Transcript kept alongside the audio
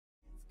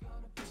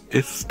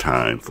It's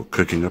time for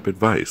Cooking Up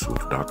Advice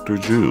with Dr.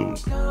 June.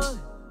 It's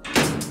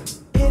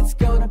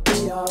gonna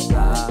be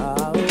alright.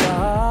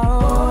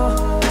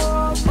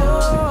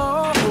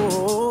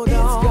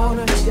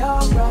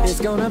 It's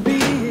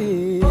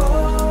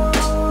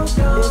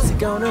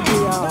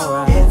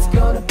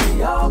gonna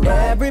be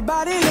alright.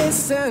 Everybody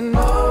listen.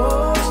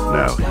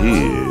 Now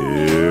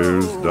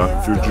here's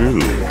Dr. June.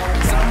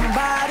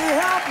 Somebody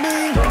help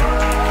me.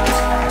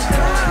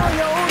 Tell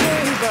your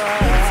neighbor.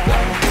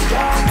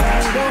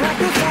 You don't have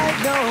to fight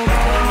no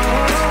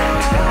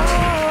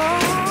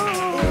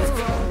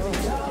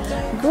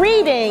more.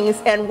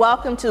 Greetings and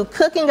welcome to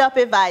Cooking Up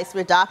Advice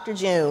with Dr.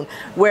 June,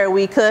 where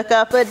we cook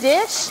up a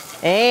dish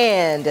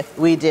and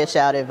we dish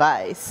out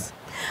advice.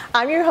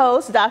 I'm your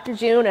host, Dr.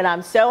 June, and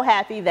I'm so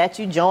happy that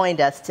you joined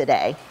us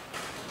today.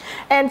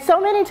 And so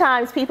many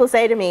times people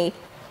say to me,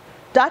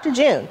 Dr.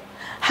 June,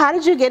 how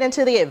did you get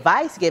into the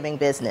advice giving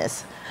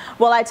business?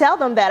 Well, I tell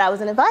them that I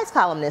was an advice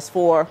columnist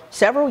for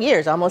several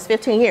years, almost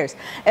 15 years.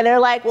 And they're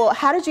like, well,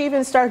 how did you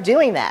even start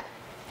doing that?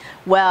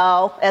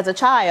 Well, as a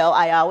child,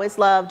 I always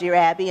loved Dear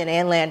Abby and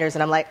Ann Landers,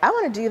 and I'm like, I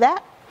want to do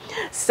that.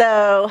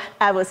 So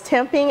I was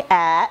temping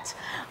at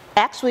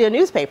actually a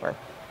newspaper.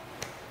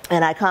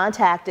 And I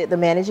contacted the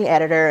managing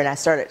editor, and I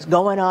started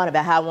going on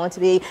about how I want to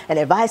be an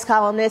advice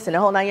columnist and the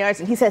whole 9 yards.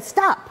 And he said,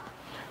 stop.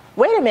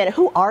 Wait a minute,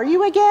 who are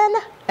you again?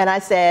 And I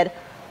said,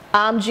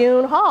 I'm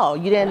June Hall.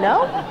 You didn't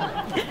know?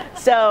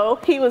 So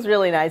he was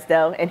really nice,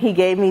 though, and he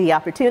gave me the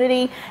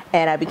opportunity,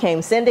 and I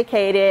became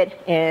syndicated.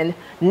 And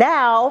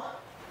now,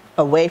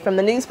 away from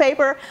the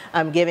newspaper,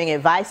 I'm giving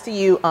advice to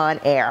you on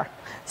air.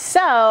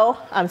 So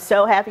I'm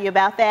so happy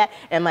about that.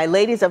 And my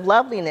ladies of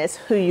loveliness,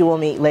 who you will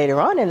meet later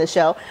on in the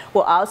show,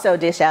 will also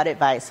dish out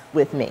advice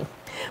with me.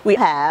 We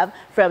have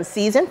from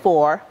season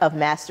 4 of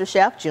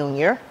MasterChef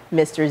Junior,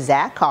 Mr.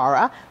 Zach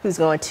Cara, who's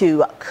going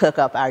to cook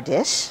up our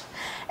dish,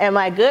 and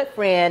my good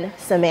friend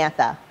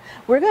Samantha.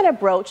 We're going to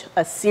broach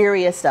a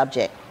serious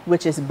subject,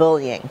 which is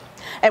bullying.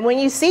 And when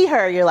you see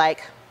her, you're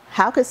like,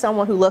 how could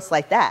someone who looks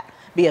like that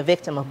be a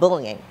victim of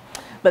bullying?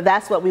 But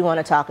that's what we want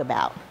to talk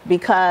about,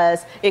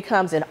 because it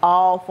comes in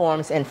all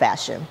forms and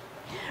fashion.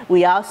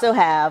 We also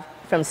have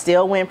from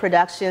Still Win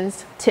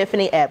Productions,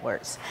 Tiffany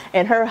Edwards,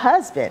 and her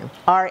husband,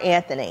 R.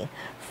 Anthony,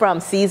 from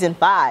season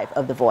 5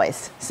 of The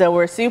Voice. So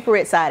we're super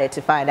excited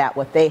to find out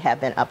what they have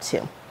been up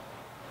to.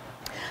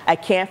 I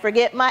can't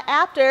forget my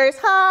Apters.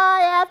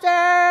 Hi,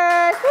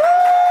 Apters!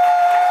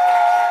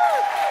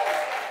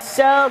 Woo!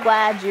 So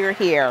glad you're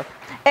here.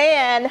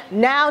 And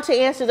now to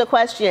answer the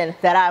question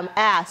that I'm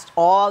asked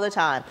all the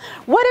time.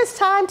 What is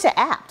time to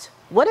apt?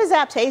 What is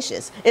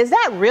aptatious? Is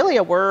that really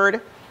a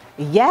word?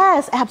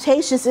 Yes,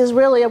 aptatious is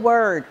really a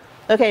word.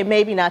 Okay,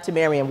 maybe not to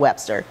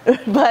Merriam-Webster,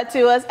 but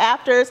to us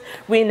apters,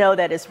 we know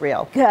that it's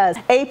real. Because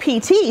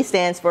APT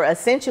stands for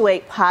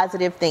accentuate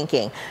positive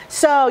thinking.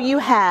 So you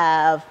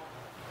have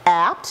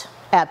apt,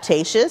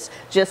 aptatious,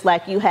 just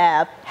like you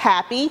have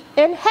happy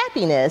and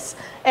happiness.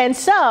 And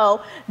so,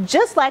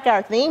 just like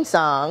our theme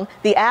song,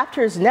 the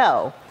apters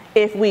know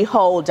if we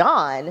hold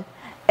on,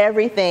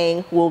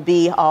 everything will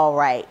be all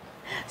right.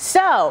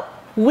 So,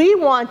 we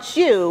want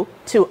you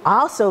to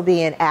also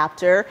be an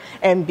apter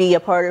and be a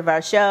part of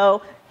our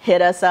show.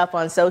 Hit us up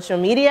on social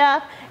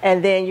media,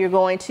 and then you're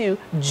going to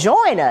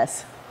join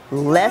us.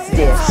 Let's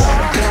dish.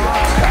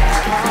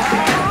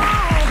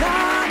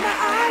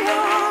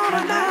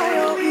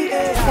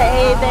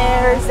 Hey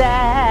there,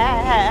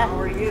 Zach. How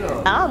are you?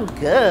 I'm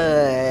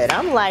good.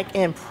 I'm like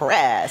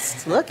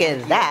impressed. Look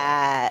at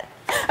that.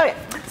 Okay,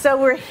 so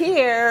we're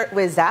here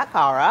with Zach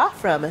Cara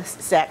from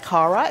Zach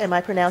Cara. Am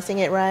I pronouncing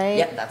it right?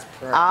 Yep, that's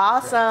perfect.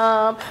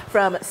 Awesome.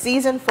 From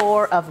season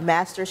 4 of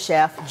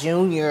MasterChef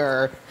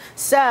Junior.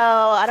 So,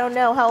 I don't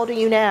know, how old are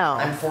you now?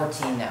 I'm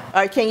 14 now.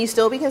 Or can you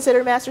still be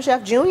considered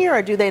MasterChef Junior,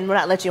 or do they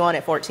not let you on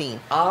at 14?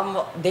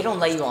 They don't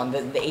let you on.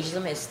 The age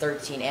limit is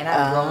 13, and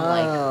I've grown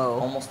like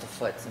almost a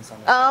foot since I'm.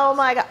 Oh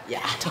my God.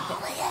 Yeah. It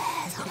totally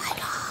is. Oh my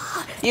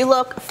God. You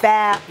look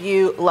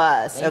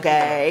fabulous. Thank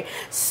okay. you.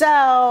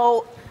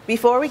 So,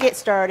 before we get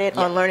started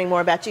on learning more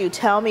about you,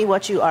 tell me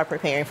what you are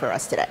preparing for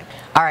us today.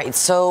 All right,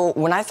 so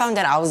when I found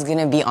out I was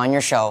gonna be on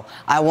your show,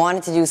 I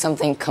wanted to do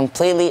something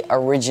completely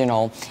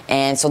original,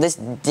 and so this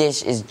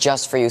dish is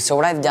just for you. So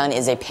what I've done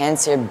is a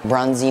pan-seared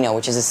bronzino,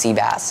 which is a sea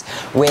bass,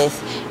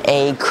 with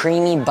a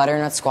creamy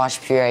butternut squash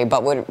puree,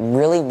 but what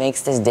really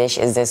makes this dish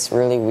is this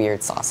really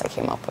weird sauce I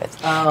came up with.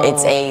 Oh,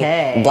 it's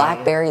a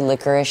blackberry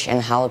licorice and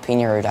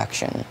jalapeno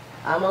reduction.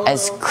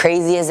 As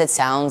crazy as it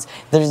sounds,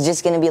 there's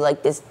just gonna be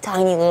like this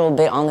tiny little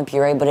bit on the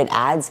puree, but it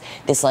adds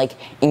this like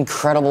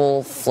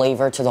incredible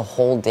flavor to the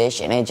whole dish,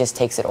 and it just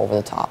takes it over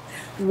the top.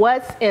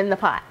 What's in the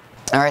pot?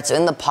 All right, so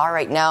in the pot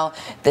right now,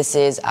 this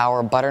is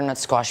our butternut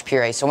squash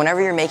puree. So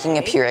whenever you're making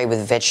a puree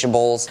with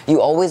vegetables,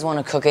 you always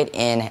want to cook it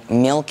in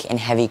milk and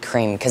heavy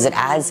cream, because it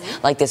adds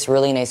like this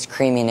really nice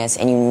creaminess,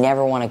 and you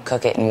never want to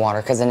cook it in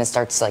water, because then it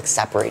starts to like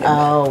separate a bit.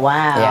 Oh,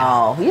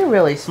 wow. Yeah. You're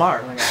really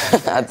smart.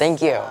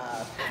 Thank you.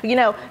 You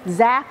know,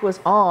 Zach was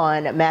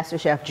on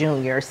MasterChef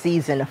Junior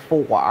season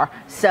 4,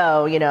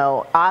 so you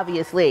know,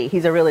 obviously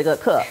he's a really good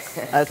cook.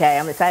 Okay,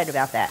 I'm excited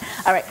about that.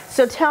 All right,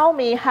 so tell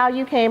me how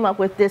you came up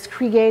with this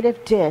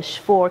creative dish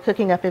for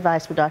Cooking Up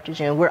Advice with Dr.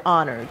 June. We're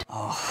honored.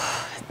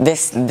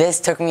 This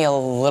took me a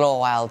little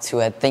while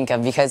to think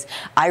of because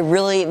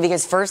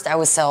because first I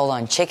was settled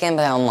on chicken,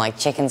 but then I'm like,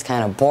 chicken's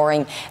kind of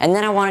boring, and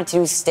then I wanted to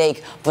do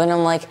steak, but then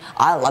I'm like,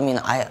 I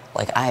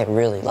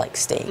really like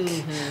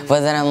steak,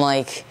 but then I'm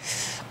like,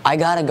 I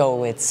gotta go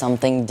with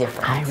something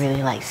different. I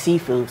really like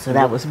seafood, so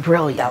that was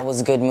brilliant. That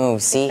was a good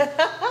move. See,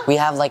 we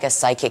have like a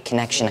psychic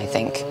connection, I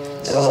think.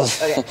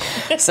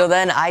 Okay. So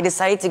then I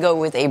decided to go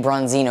with a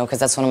bronzino because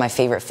that's one of my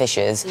favorite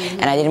fishes,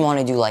 and I didn't want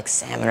to do like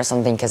salmon or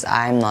something because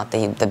I'm not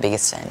the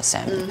biggest fan of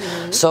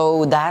salmon.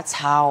 So that's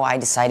how I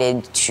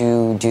decided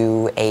to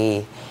do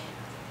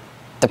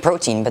the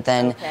protein, but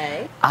then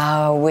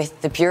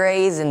with the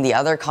purees and the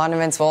other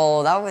condiments,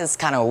 well, that was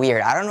kind of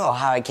weird. I don't know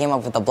how I came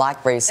up with the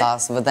blackberry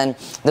sauce, but then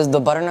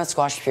the butternut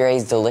squash puree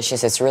is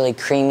delicious. It's really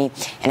creamy,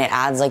 and it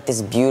adds like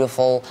this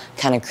beautiful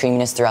kind of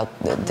creaminess throughout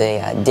the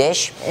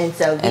dish. And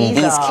so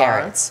these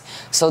carrots.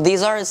 So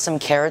these are some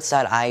carrots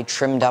that I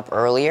trimmed up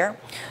earlier,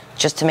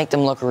 just to make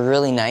them look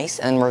really nice,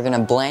 and we're gonna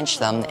blanch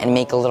them and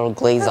make a little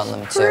glaze on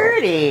them too.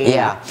 Pretty.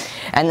 Yeah.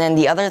 And then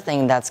the other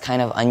thing that's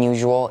kind of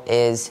unusual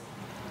is,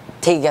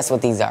 take a guess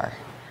what these are.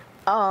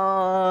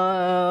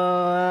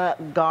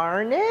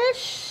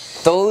 Garnish?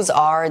 Those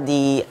are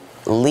the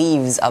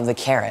leaves of the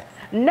carrot.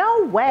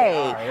 No way.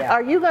 yeah.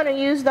 Are you going to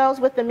use those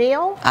with the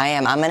meal? I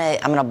am. I'm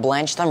gonna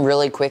blanch them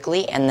really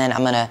quickly, and then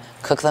I'm gonna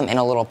cook them in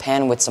a little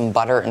pan with some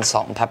butter and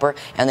salt and pepper,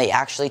 and they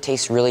actually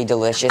taste really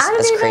delicious.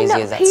 As crazy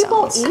as that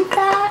sounds. People eat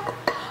that?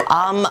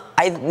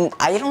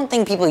 I don't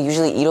think people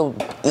usually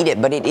eat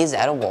it, but it is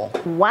edible.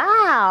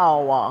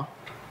 Wow.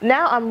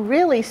 Now I'm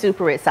really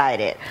super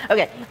excited.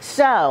 Okay,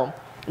 so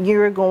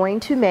you're going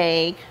to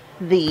make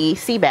the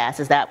sea bass.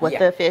 Is that what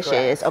the fish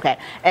is? Okay,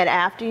 and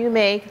after you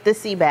make the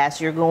sea bass,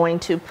 you're going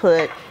to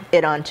put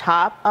it on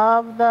top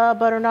of the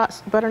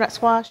butternut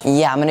squash?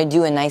 Yeah, I'm gonna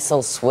do a nice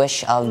little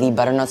swish of the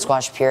butternut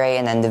squash puree,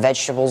 and then the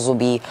vegetables will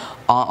be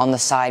on the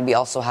side. We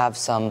also have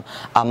some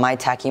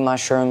maitake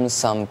mushrooms,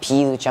 some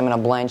peas, which I'm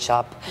gonna blanch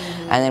up,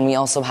 and then we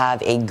also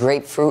have a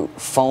grapefruit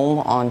foam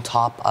on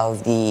top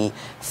of the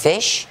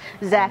fish.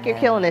 Zach, you're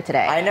killing it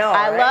today. I know,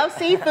 I right? love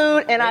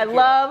seafood, and I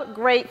love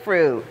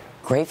grapefruit.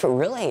 Grapefruit,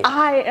 really?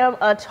 I am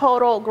a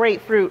total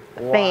grapefruit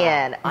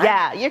fan.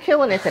 Yeah, you're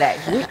killing it today.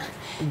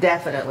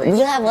 Definitely. We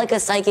have like a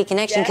psychic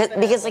connection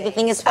because like the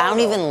thing is, I don't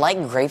even like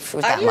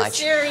grapefruit that much.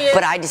 Serious?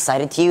 But I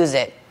decided to use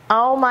it.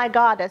 Oh my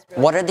God, that's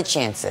brilliant. What are the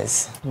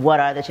chances? What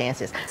are the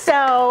chances?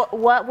 So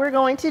what we're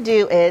going to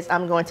do is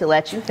I'm going to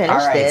let you finish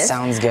All right, this.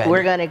 sounds good.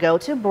 We're going to go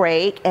to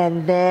break,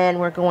 and then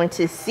we're going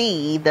to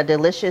see the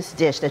delicious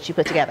dish that you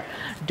put together.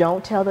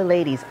 Don't tell the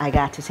ladies I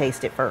got to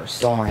taste it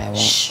first. Don't worry, I won't.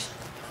 Shh.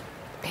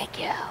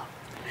 Thank you.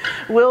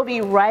 We'll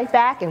be right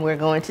back, and we're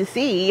going to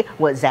see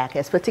what Zach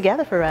has put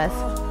together for us.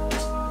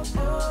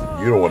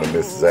 You don't want to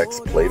miss Zach's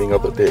plating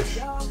of the dish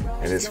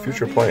and his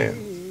future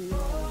plans.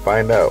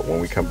 Find out when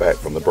we come back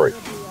from the break.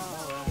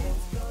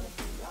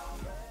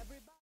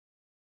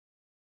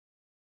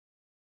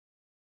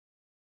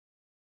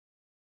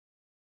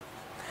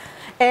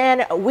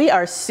 And we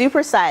are super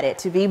excited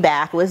to be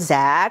back with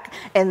Zach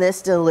and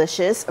this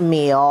delicious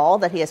meal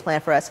that he has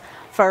planned for us.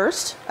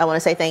 First, I want to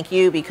say thank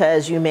you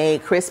because you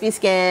made crispy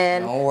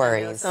skin. No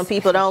worries. Some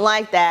people don't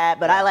like that,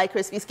 but I like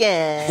crispy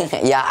skin.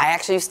 Yeah, I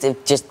actually used to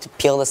just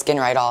peel the skin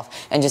right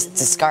off and just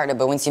discard it,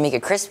 but once you make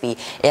it crispy,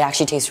 it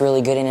actually tastes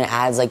really good, and it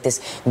adds like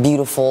this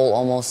beautiful,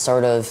 almost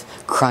sort of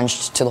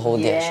crunch to the whole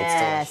dish.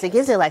 Yes, it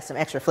gives it like some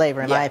extra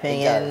flavor in my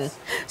opinion. It does.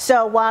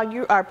 So while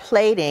you are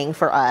plating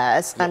for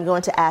us, I'm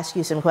going to ask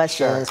you some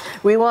questions.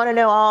 We want to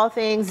know all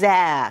things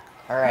Zach.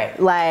 All right.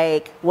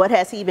 Like, what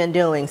has he been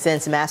doing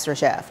since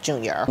MasterChef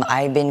Junior?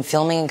 I've been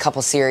filming a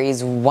couple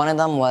series. One of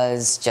them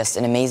was just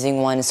an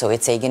amazing one. So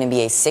it's going to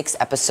be a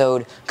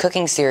 6-episode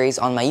cooking series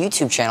on my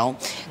YouTube channel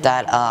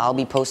that I'll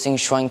be posting,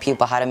 showing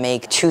people how to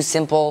make 2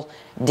 simple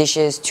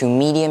dishes, 2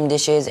 medium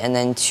dishes, and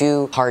then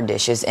 2 hard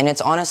dishes. And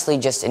it's honestly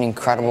just an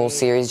incredible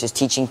series, just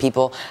teaching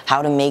people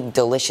how to make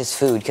delicious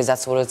food, because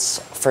that's what it's,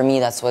 for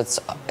me, that's what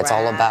it's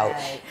all about.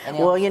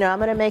 Well, you know, I'm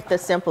going to make the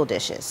simple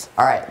dishes.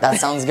 All right, that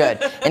sounds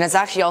good. And it's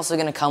actually also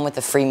going to come with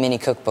a free mini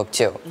cookbook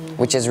too,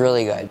 which is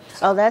really good.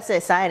 Oh, that's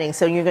exciting.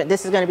 So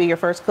this is going to be your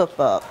first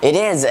cookbook. It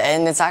is,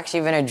 and it's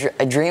actually been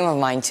a dream of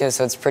mine too,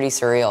 so it's pretty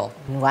surreal.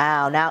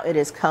 Wow, now it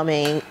is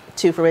coming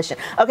to fruition.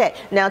 Okay,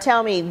 now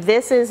tell me,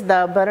 this is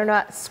the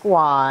butternut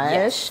squash,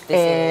 Yes,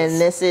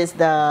 this is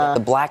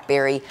the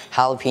blackberry,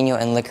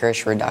 jalapeno, and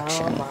licorice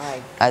reduction. Oh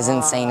my As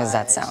insane as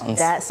that sounds.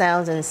 That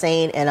sounds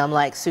insane, and I'm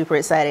like super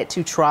excited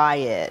to try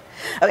it.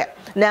 Okay,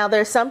 now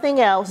there's something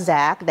else,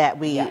 Zach, that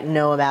we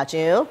know about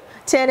you.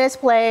 Tennis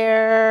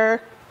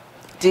player.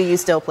 Do you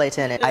still play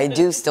tennis? I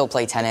do still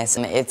play tennis,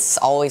 and it's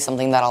always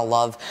something that I'll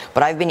love.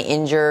 But I've been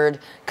injured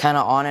kind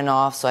of on and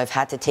off, so I've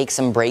had to take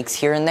some breaks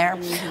here and there.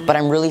 But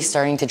I'm really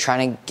starting to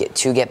try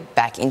to get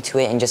back into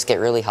it and just get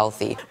really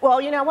healthy.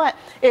 Well, you know what?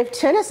 If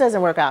tennis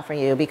doesn't work out for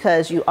you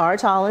because you are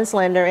tall and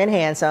slender and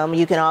handsome,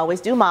 you can always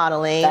do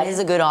modeling. That is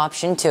a good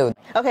option too.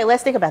 Okay,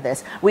 let's think about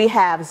this. We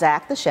have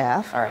Zach the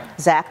chef, All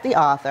right. Zach the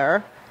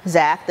author,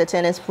 Zach the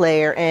tennis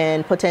player,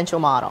 and potential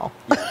model.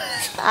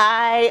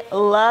 I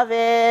love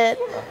it.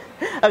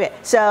 Okay,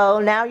 so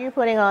now you're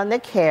putting on the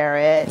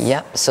carrots.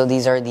 Yep, so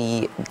these are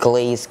the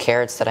glazed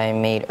carrots that I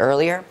made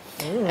earlier.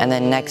 And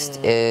then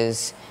next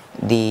is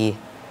the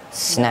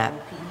snap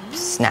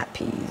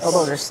peas. Oh,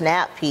 those are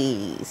snap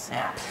peas.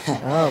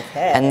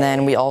 Okay. And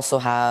then we also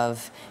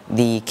have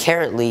the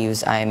carrot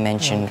leaves I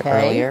mentioned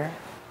earlier.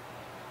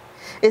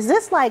 Is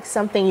this like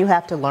something you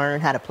have to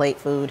learn how to plate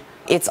food?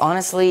 It's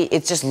honestly,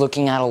 it's just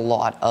looking at a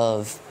lot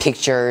of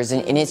pictures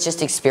and it's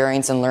just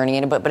experience and learning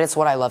it, but it's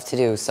what I love to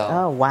do, so.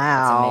 Oh,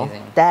 wow. It's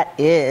amazing. That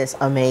is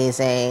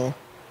amazing.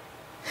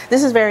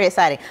 This is very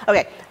exciting.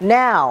 Okay,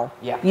 now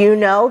you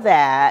know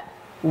that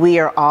we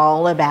are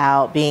all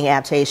about being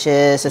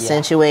aptentious,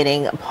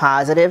 accentuating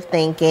positive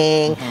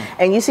thinking,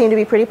 and you seem to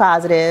be pretty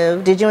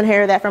positive. Did you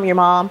inherit that from your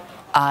mom?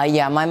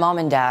 Yeah, my mom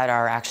and dad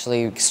are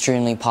actually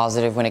extremely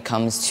positive when it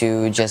comes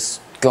to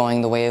just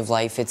going the way of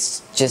life.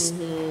 It's just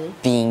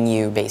being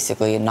you,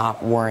 basically, and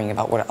not worrying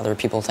about what other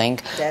people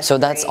think. That's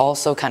great.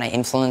 also kind of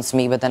influenced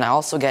me. But then I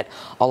also get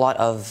a lot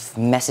of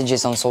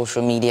messages on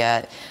social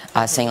media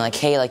saying like,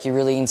 hey, like you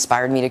really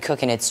inspired me to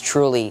cook, and it's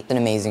truly an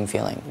amazing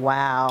feeling.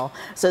 Wow.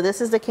 So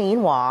this is the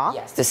quinoa.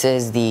 Yes. This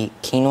is the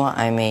quinoa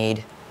I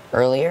made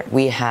earlier.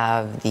 We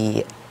have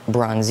the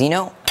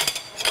bronzino.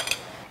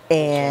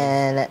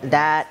 And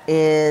that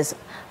is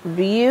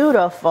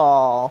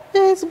beautiful.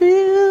 It's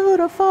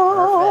beautiful.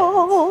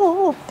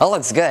 That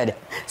looks good.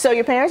 So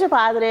your parents are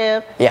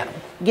positive. Yeah.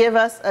 Give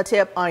us a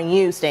tip on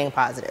you staying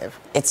positive.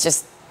 It's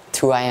just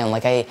who I am.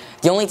 Like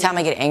the only time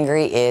I get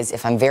angry is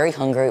if I'm very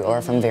hungry or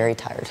if I'm very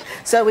tired.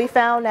 So we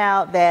found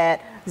out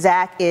that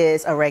Zach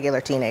is a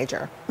regular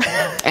teenager.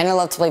 And I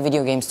love to play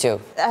video games too.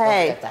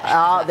 Hey,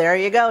 oh, there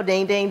you go.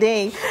 Ding, ding,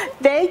 ding.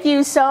 Thank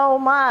you so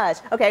much.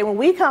 Okay, when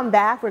we come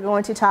back, we're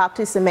going to talk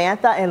to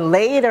Samantha, and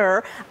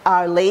later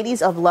our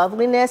ladies of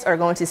loveliness are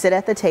going to sit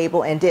at the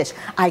table and dish.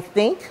 I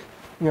think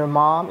your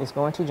mom is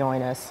going to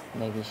join us.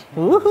 Maybe.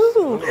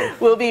 Woohoo!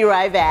 We'll be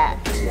right back.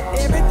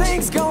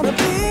 Everything's gonna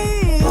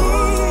be.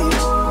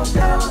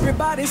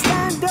 Everybody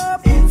stand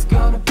up. It's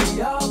gonna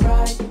be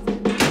alright.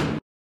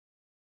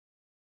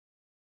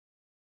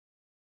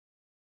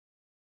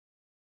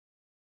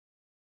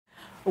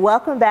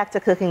 Welcome back to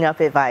Cooking Up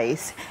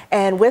Advice.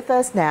 And with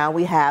us now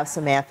we have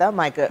Samantha,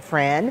 my good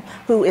friend,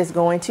 who is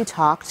going to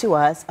talk to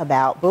us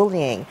about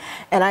bullying.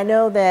 And I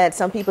know that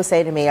some people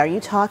say to me, are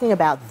you talking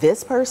about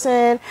this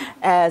person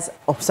as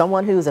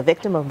someone who's a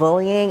victim of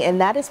bullying?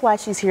 And that is why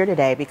she's here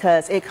today,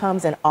 because it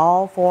comes in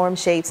all forms,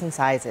 shapes, and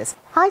sizes.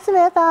 Hi,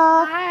 Samantha.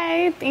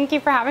 Hi, thank you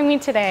for having me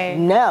today.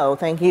 No,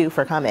 thank you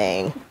for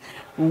coming.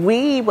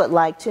 We would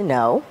like to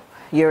know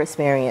your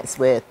experience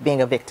with being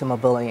a victim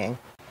of bullying.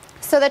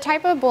 So the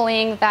type of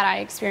bullying that I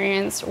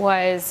experienced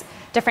was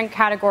different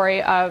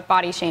category of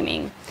body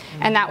shaming.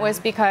 And that was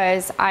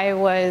because I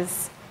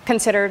was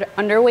considered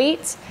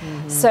underweight.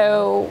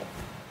 So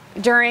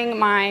during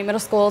my middle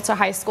school to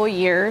high school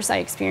years, I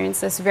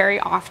experienced this very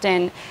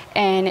often,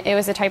 and it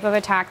was a type of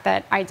attack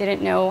that I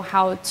didn't know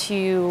how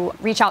to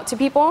reach out to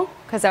people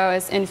because I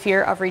was in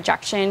fear of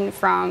rejection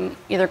from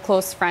either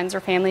close friends or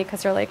family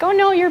because they're like, oh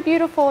no, you're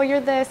beautiful, you're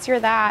this,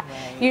 you're that.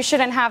 Right. You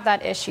shouldn't have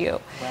that issue.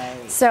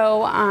 Right.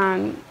 So,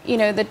 you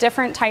know, the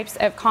different types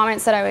of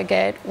comments that I would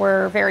get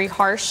were very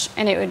harsh,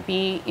 and it would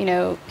be, you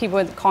know, people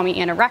would call me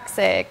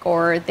anorexic,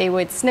 or they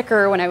would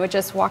snicker when I would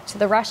just walk to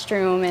the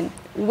restroom. And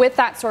with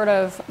that sort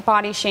of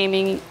body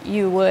shaming,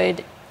 you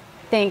would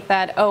think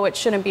that, oh, it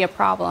shouldn't be a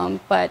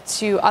problem. But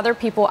to other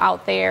people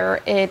out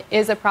there, it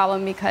is a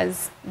problem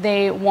because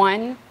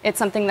one, it's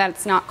something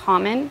that's not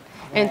common.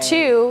 And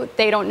two,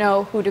 they don't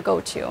know who to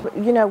go to.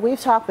 You know, we've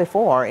talked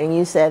before, and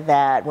you said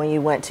that when you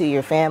went to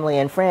your family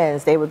and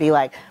friends, they would be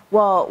like,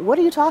 well, what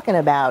are you talking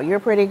about? You're a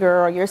pretty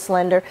girl, you're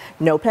slender,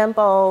 no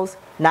pimples,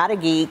 not a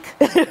geek,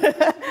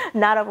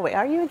 not overweight.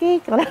 Are you a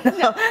geek? I don't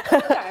know.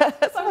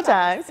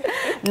 Sometimes.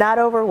 Not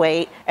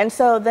overweight. And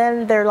so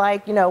then they're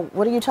like, you know,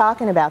 what are you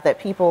talking about that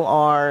people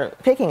are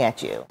picking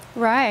at you?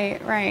 Right,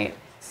 right.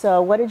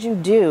 So what did you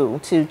do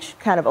to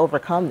kind of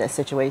overcome this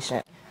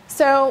situation?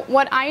 So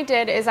what I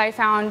did is I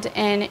found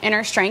an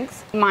inner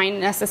strength. Mine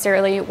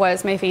necessarily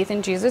was my faith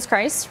in Jesus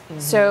Christ.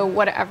 So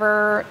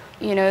whatever,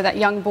 you know, that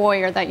young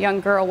boy or that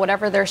young girl,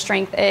 whatever their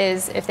strength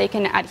is, if they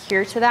can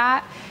adhere to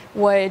that,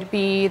 would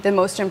be the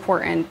most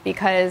important,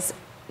 because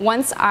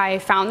once I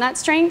found that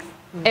strength,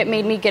 it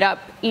made me get up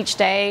each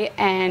day,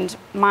 and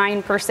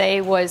mine per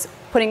se was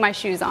putting my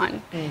shoes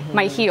on,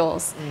 my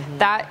heels.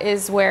 That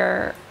is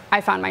where I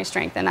found my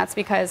strength, and that's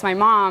because my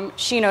mom,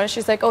 she noticed,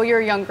 she's like, oh, you're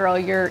a young girl,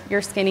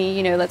 you're skinny,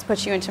 you know, let's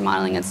put you into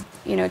modeling and,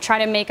 you know, try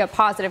to make a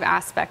positive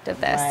aspect of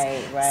this.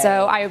 Right.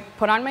 So I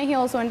put on my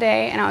heels one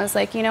day and I was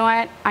like, you know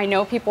what, I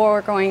know people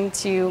are going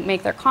to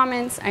make their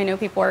comments, I know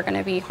people are going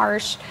to be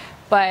harsh,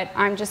 but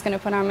I'm just going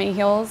to put on my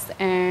heels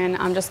and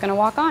I'm just going to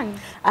walk on.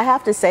 I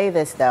have to say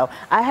this though,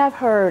 I have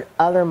heard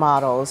other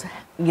models,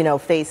 you know,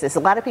 face this. A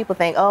lot of people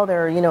think, oh,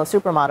 they're, you know,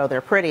 supermodel,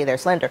 they're pretty, they're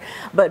slender.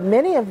 But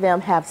many of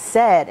them have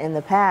said in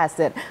the past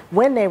that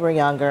when they were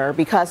younger,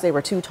 because they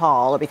were too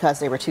tall or because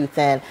they were too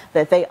thin,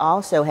 that they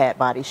also had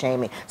body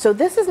shaming. So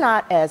this is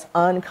not as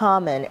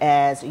uncommon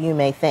as you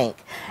may think.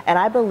 And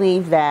I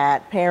believe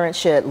that parents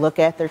should look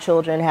at their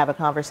children, have a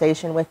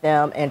conversation with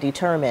them, and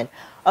determine,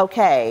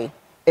 okay,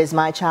 is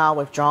my child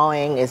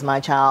withdrawing? Is my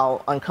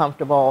child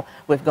uncomfortable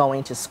with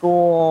going to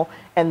school?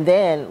 And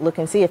then look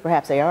and see if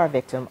perhaps they are a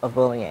victim of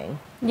bullying.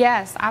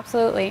 Yes,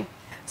 absolutely.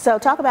 So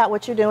talk about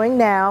what you're doing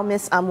now,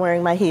 Miss I'm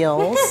wearing my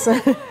heels.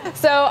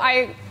 So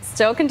I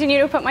still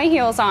continue to put my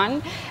heels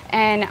on,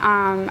 and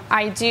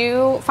I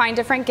do find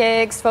different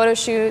gigs, photo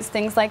shoots,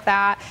 things like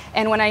that.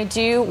 And when I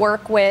do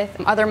work with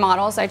other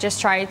models, I just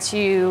try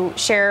to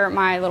share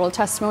my little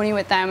testimony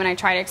with them, and I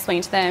try to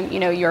explain to them, you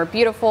know, you're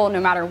beautiful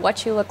no matter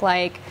what you look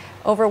like.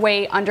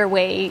 Overweight,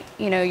 underweight,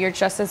 you know, you're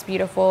just as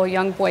beautiful,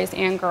 young boys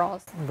and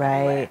girls.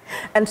 Right.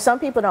 And some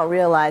people don't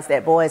realize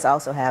that boys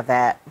also have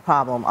that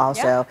problem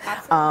also.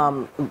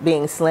 Yeah,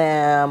 being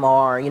slim,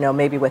 or, you know,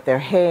 maybe with their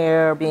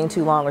hair being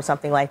too long or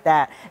something like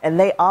that. And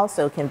they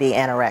also can be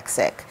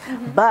anorexic.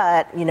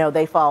 But, you know,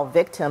 they fall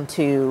victim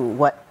to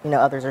what, you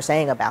know, others are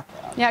saying about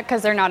them. Yeah,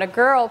 because they're not a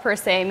girl per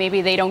se.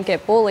 Maybe they don't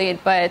get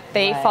bullied, but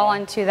they fall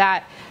into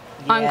that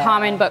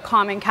uncommon but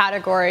common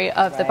category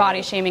of the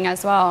body shaming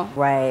as well.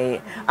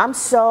 Right. I'm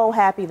so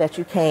happy that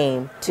you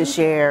came to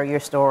share your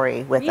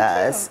story with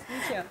us. Me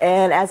too.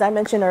 And as I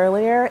mentioned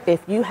earlier,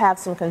 if you have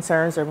some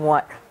concerns or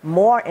want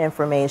more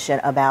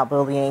information about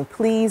bullying,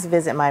 please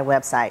visit my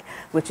website,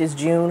 which is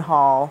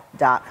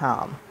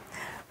junehall.com.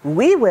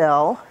 We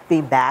will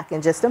be back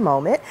in just a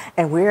moment,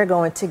 and we're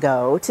going to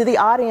go to the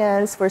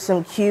audience for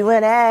some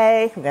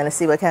Q&A. We're going to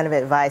see what kind of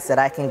advice that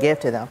I can give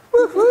to them.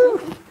 Woo-hoo.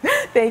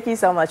 Thank you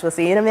so much. We'll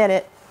see you in a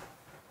minute.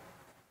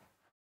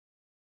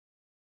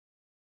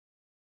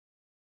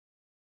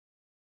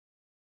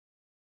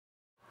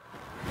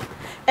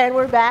 And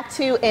we're back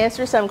to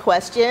answer some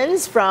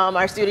questions from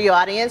our studio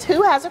audience.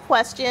 Who has a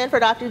question for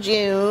Dr.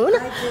 June? I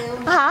do.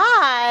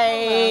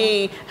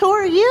 Hi. Hello. Who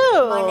are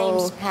you? My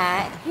name's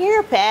Pat.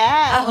 Here,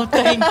 Pat. Oh,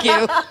 thank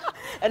you.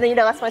 And you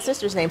know, that's my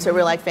sister's name, so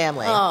we're like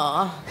family.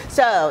 Aw.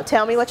 So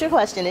tell me what your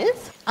question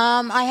is.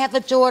 I have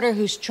a daughter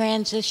who's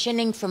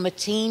transitioning from a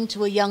teen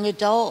to a young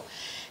adult,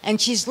 and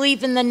she's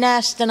leaving the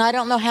nest, and I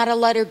don't know how to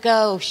let her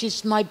go.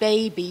 She's my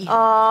baby.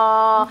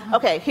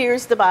 Okay,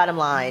 here's the bottom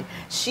line.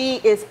 She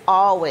is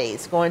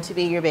always going to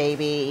be your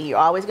baby. You're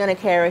always going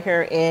to carry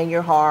her in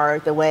your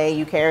heart the way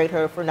you carried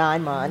her for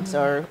 9 months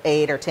or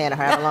 8 or 10 or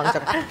however long it's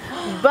been.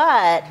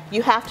 But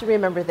you have to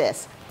remember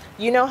this.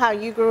 You know how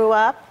you grew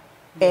up?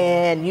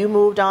 And you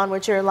moved on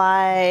with your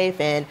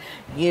life, and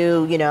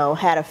you know,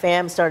 had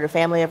started a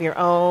family of your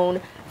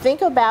own.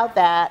 Think about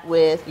that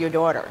with your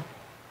daughter.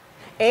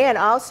 And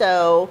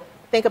also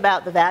think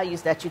about the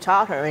values that you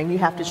taught her, and you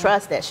have to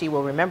trust that she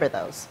will remember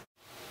those.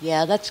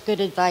 Yeah, that's good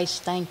advice.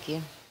 Thank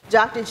you.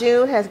 Dr.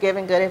 June has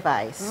given good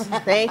advice.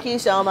 Thank you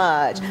so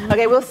much.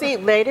 Okay, we'll see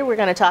later. We're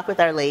going to talk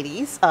with our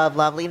ladies of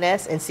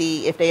loveliness and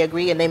see if they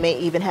agree, and they may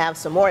even have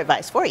some more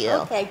advice for you.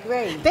 Okay,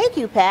 great. Thank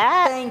you,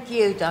 Pat. Thank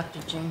you, Dr.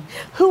 June.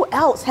 Who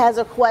else has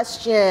a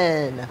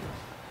question?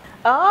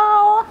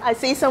 Oh, I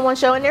see someone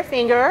showing their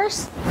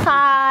fingers.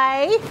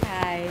 Hi.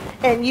 Hi,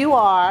 And you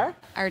are?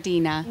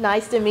 Ardina.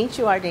 Nice to meet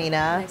you, Ardina.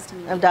 Nice to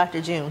meet I'm you.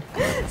 Dr. June.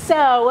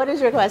 So, what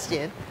is your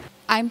question?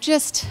 I'm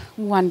just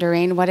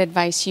wondering what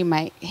advice you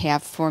might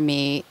have for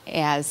me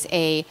as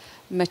a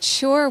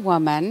mature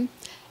woman.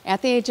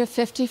 At the age of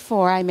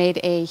 54, I made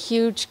a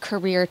huge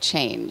career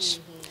change.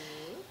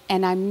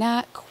 And I'm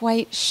not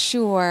quite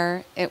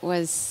sure it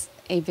was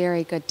a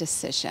very good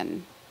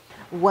decision.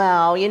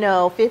 Well, you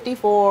know,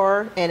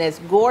 54, and as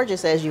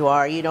gorgeous as you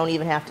are, you don't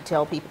even have to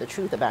tell people the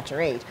truth about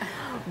your age.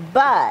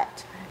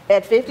 But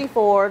at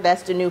 54,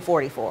 that's the new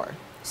 44.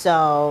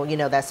 So, you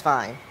know, that's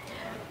fine.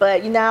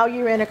 But now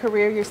you're in a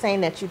career you're saying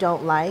that you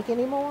don't like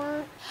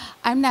anymore?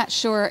 I'm not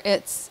sure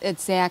it's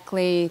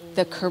exactly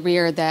the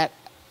career that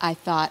I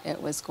thought it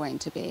was going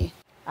to be.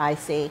 I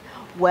see.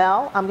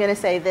 Well, I'm going to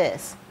say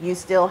this. You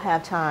still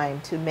have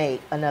time to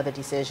make another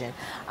decision.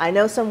 I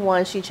know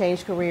someone, she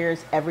changed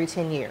careers every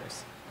 10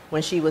 years.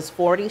 When she was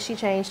 40, she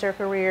changed her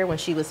career. When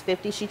she was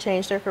 50, she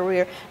changed her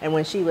career. And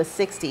when she was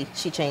 60,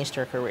 she changed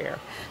her career.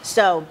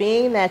 So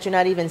being that you're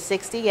not even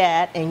 60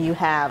 yet and you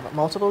have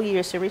multiple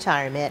years to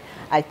retirement,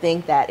 I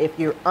think that if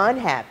you're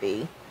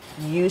unhappy,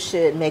 you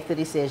should make the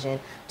decision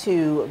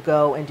to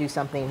go and do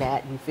something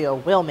that you feel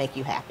will make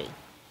you happy.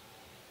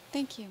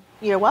 Thank you.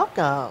 You're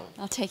welcome.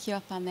 I'll take you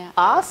up on that.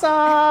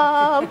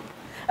 Awesome.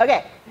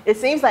 Okay, it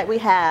seems like we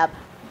have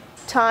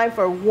time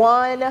for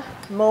one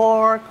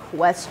more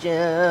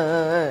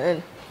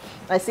question.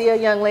 I see a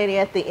young lady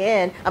at the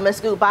end. I'm gonna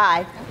scoot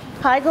by.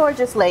 Hi,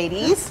 gorgeous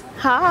ladies.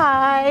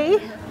 Hi.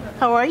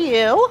 How are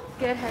you?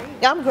 Good, how are you?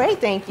 I'm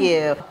great, thank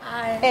you.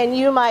 Hi. And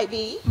you might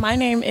be? My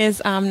name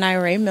is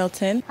Nairae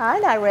Milton.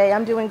 Hi, Nairae.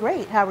 I'm doing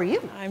great. How are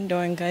you? I'm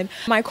doing good.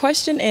 My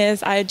question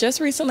is, I just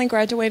recently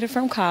graduated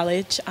from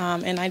college,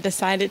 and I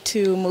decided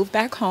to move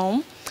back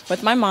home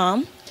with my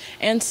mom.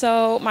 And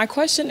so my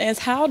question is,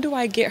 how do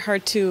I get her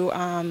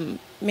to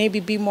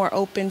maybe be more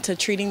open to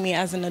treating me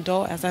as an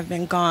adult as I've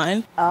been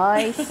gone?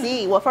 I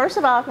see. Well, first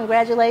of all,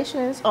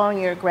 congratulations on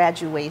your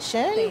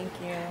graduation. Thank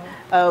you.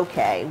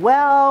 Okay,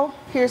 well,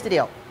 here's the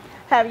deal.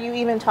 Have you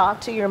even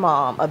talked to your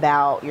mom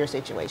about your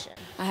situation?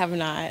 I have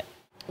not.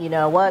 You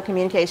know what?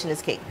 Communication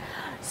is key.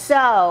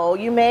 So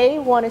you may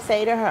want to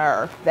say to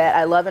her that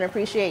I love and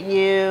appreciate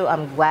you.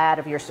 I'm glad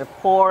of your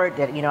support,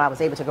 that, you know, I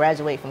was able to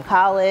graduate from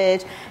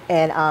college,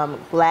 and I'm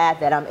glad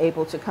that I'm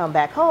able to come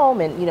back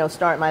home and, you know,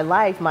 start my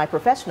life, my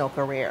professional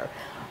career.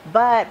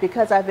 But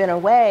because I've been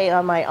away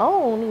on my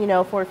own, you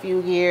know, for a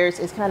few years,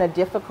 it's kind of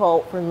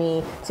difficult for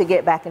me to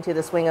get back into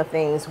the swing of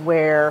things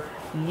where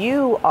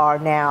you are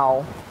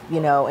now, you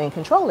know, in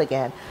control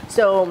again.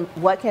 So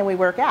what can we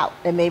work out?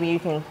 And maybe you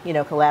can, you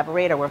know,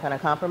 collaborate or work on a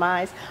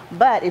compromise.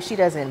 But if she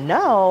doesn't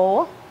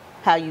know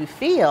how you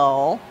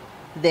feel,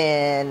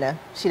 then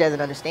she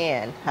doesn't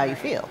understand how you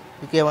feel.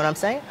 You get what I'm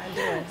saying? I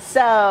do.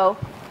 So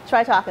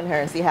try talking to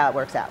her and see how it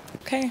works out.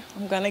 Okay,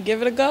 I'm gonna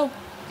give it a go.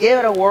 Give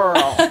it a whirl.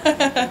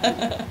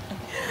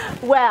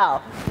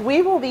 Well,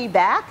 we will be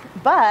back,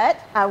 but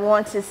I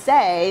want to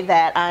say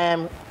that I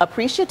am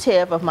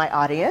appreciative of my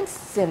audience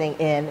sending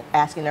in,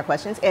 asking their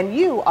questions, and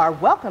you are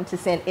welcome to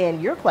send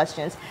in your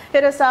questions.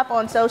 Hit us up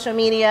on social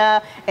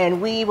media, and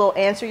we will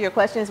answer your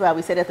questions while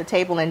we sit at the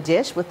table and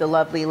dish with the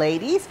lovely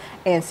ladies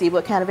and see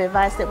what kind of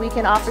advice that we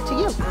can offer to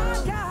you.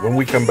 When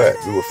we come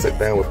back, we will sit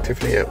down with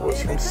Tiffany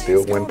Edwards from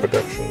Still Wind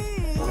Productions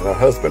and her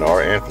husband,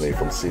 R. Anthony,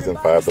 from Season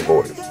 5 The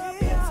Voice.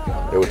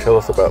 They will tell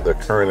us about their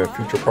current and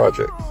future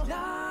projects.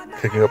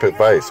 Picking Up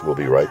Advice will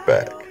be right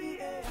back.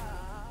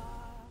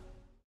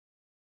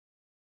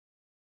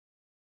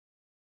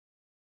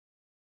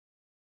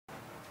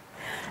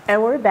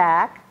 And we're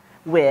back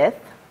with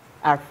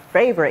our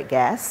favorite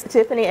guest,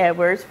 Tiffany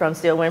Edwards from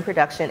Still Wind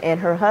Production, and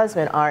her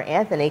husband, R.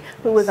 Anthony,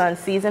 who was on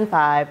Season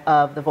 5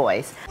 of The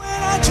Voice. When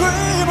I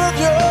dream of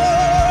you,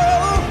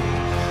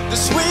 the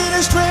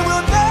sweetest dream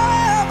will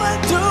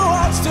never do.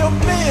 I still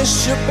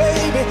miss you,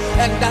 baby,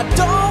 and I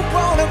don't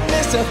want to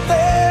miss a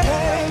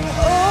thing.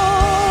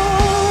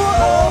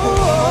 Oh,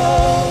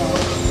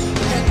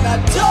 and I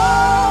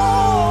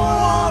don't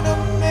want to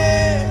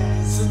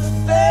miss a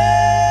thing.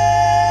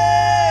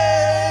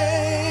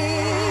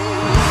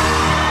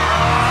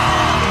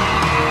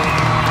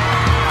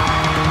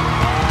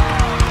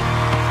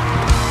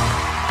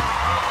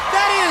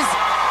 That is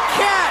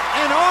Kat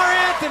and R.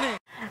 Anthony.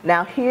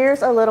 Now,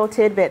 here's a little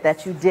tidbit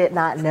that you did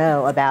not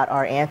know about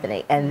R.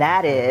 Anthony, and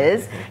that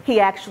is he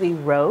actually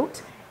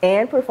wrote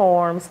and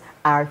performs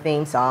our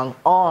theme song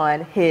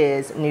on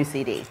his new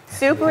CD.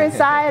 Super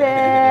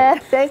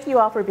excited. Thank you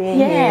all for being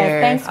here.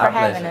 Yes, thanks for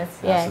having us.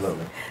 Yes.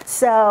 Absolutely.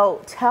 So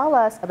tell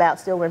us about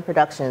Still Wind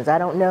Productions. I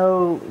don't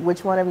know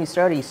which one of you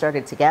started. You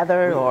started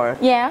together or?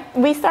 Yeah,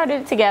 we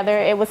started together.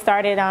 It was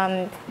started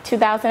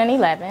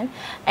 2011,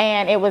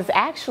 and it was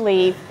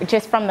actually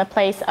just from the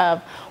place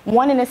of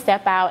wanting to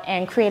step out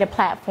and create a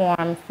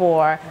platform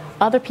for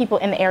other people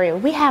in the area.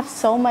 We have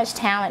so much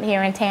talent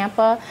here in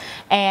Tampa,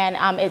 and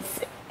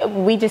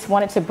we just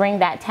wanted to bring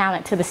that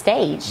talent to the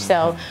stage.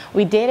 So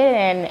we did it,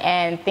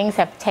 and things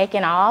have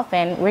taken off,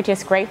 and we're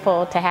just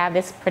grateful to have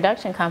this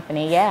production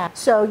company. Yeah.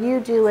 So you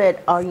do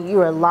it,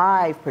 you're a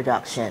live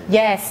production?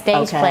 Yes,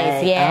 stage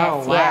plays. Yes. Oh,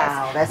 wow.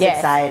 Yes. That's yes,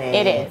 exciting.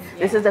 It is.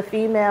 This is a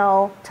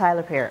female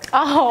Tyler Perry.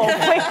 Oh,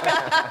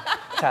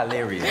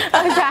 Tyleria.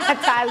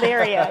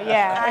 Tyleria,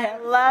 yeah. I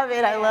love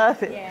it. I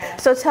love it. Yeah.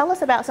 So tell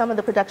us about some of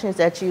the productions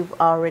that you've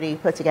already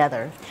put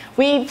together.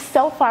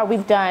 So far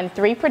we've done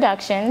 3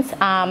 productions.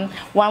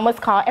 One was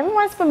called,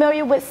 everyone's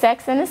familiar with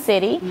Sex in the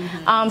City.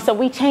 So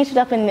we changed it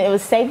up, and it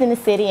was Saved in the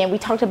City, and we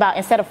talked about,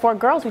 instead of 4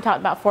 girls, we talked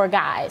about 4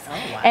 guys. Oh,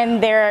 wow.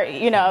 And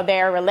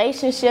their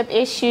relationship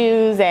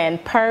issues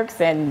and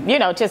perks and,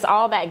 just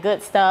all that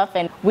good stuff.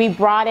 And we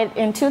brought it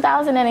in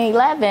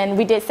 2011.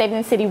 We did Saved in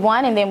the City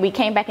 1, and then we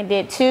came back and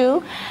did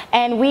 2.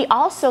 And we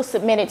also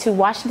submitted to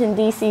Washington,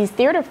 D.C.'s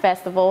Theater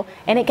Festival,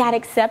 and it got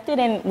accepted,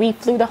 and we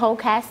flew the whole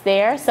cast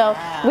there. So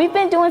we've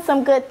been doing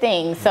some good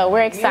things, so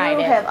we're excited.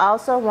 You have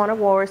also won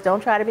awards. Don't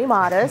try to be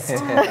modest.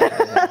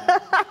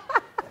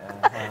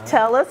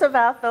 Tell us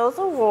about those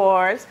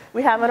awards.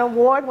 We have an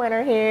award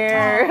winner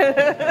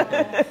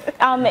here.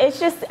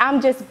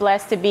 I'm just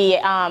blessed to be,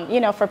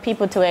 for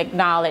people to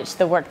acknowledge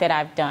the work that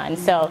I've done.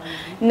 So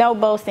no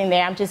boasting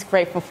there. I'm just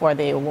grateful for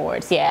the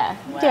awards. Yeah,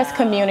 just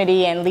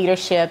community and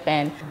leadership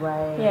and.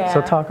 Right. Yeah.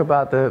 So talk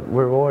about the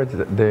rewards,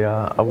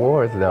 the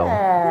awards, though.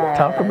 Yeah.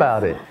 Talk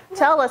about it.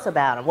 Tell us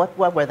about them.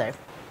 What were they?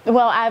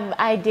 Well,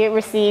 I did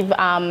receive.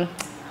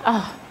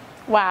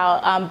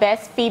 Wow,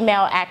 Best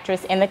Female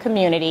Actress in the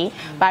Community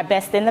by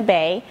Best in the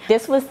Bay.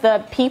 This was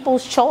the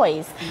people's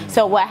choice.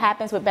 So what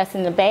happens with Best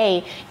in the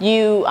Bay,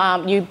 you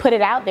put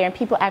it out there and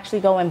people actually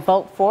go and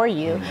vote for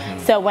you.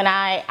 So when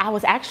I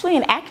was actually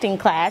in acting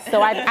class,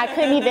 so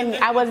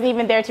I wasn't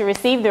even there to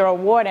receive the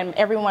award, and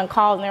everyone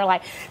called and they were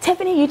like,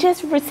 Tiffany, you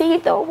just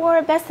received the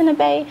award, Best in the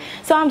Bay.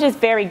 So I'm just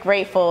very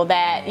grateful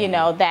that,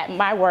 that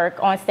my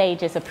work on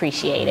stage is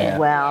appreciated.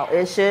 Well,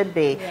 it should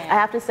be. I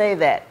have to say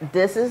that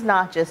this is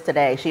not just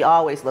today. She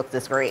always looks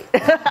this great.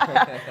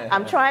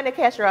 I'm trying to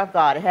catch her off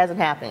guard. It hasn't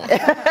happened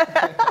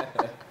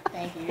yet.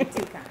 Thank you. You're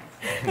too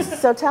kind.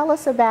 So tell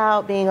us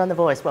about being on The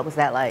Voice. What was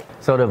that like?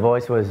 So The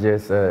Voice was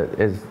just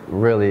is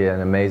really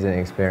an amazing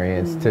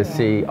experience to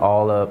see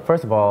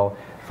first of all,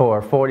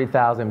 for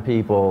 40,000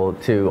 people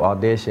to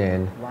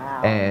audition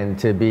and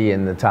to be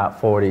in the top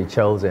 40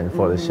 chosen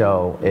for the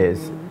show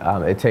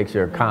it takes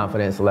your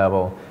confidence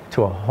level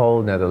to a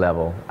whole nother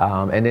level,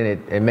 and then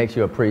it makes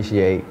you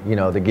appreciate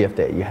the gift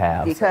that you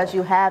have. Because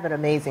you have an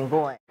amazing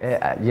voice.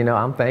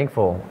 I'm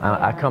thankful.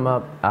 I come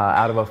up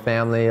out of a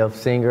family of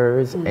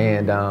singers,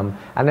 and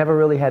I never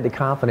really had the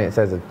confidence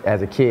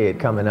as a kid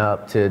coming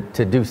up to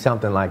do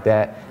something like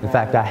that. In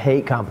fact, I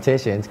hate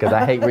competitions because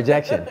I hate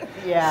rejection.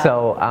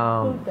 So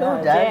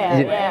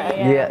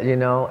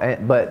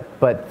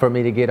but for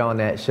me to get on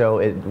that show,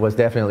 it was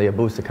definitely a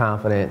boost of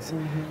confidence.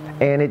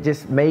 And it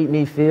just made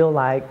me feel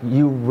like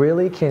you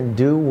really can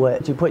do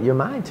what you put your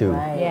mind to.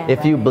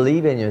 If you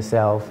believe in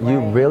yourself, you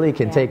really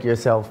can take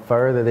yourself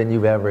further than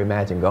you've ever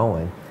imagined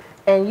going.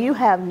 And you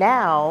have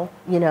now,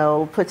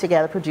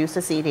 produced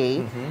a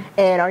CD.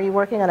 And are you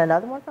working on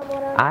another one from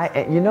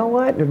what You know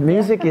what?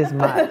 Music is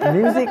my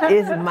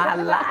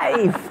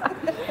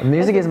life.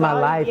 Music is my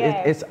life.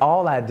 It's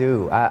all I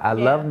do. I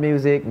love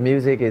music.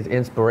 Music is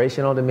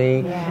inspirational to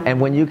me.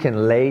 And when you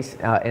can lace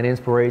an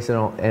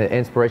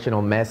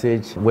inspirational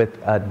message with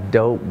a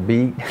dope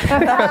beat,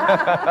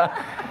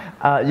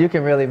 you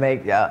can really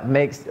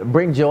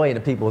bring joy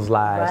into people's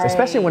lives,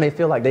 especially when they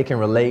feel like they can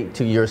relate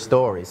to your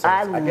story. So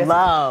I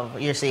love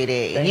your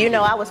CD.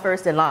 I was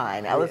first in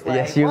line. I was like,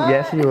 yes, you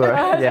were.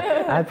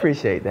 Yeah, I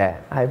appreciate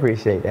that.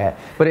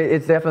 But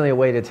it's definitely a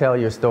way to tell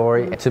your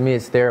story. To me,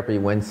 it's therapy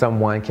when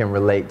someone can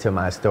relate to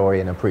my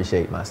story and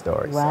appreciate my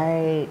story.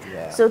 Right.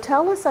 So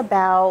tell us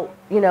about,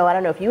 I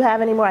don't know if you have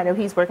any more. I know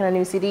he's working on a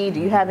new CD. Do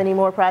you have any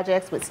more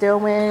projects with Still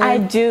Win? I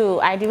do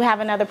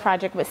have another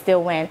project with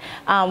Still Win.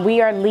 We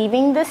are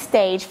leaving the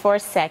stage for a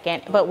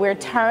second, but we're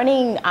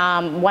turning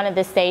one of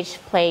the stage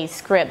play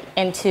script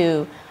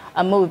into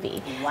a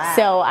movie.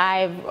 So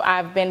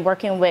I've been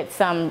working with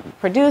some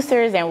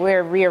producers, and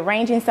we're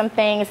rearranging some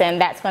things, and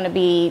that's going to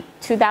be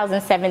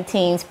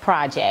 2017's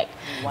project.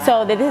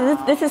 So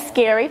this is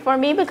scary for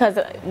me because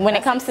when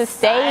it comes to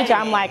stage,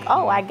 I'm like,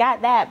 oh, I got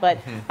that, but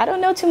I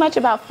don't know too much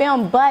about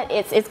film. But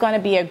it's going to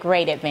be a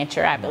great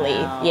adventure, I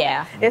believe.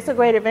 Yeah, it's a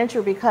great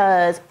adventure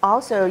because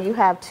also you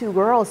have two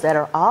girls that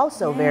are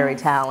also very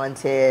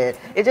talented.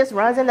 It just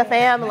runs in the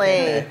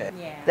family.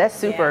 That's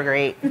super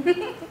great.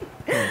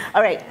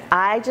 All right,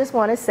 I just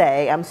want to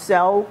say I'm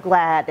so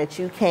glad that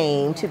you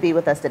came to be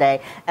with us today.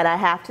 And I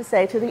have to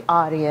say to the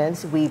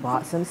audience, we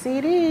bought some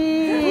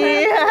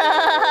CDs.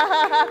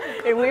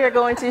 And we are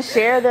going to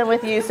share them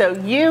with you so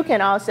you can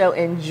also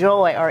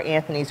enjoy our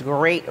Anthony's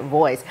great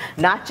voice.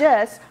 Not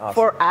just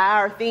for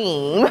our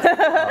theme,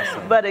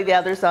 but the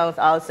other songs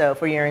also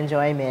for your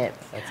enjoyment.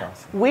 That's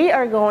awesome. We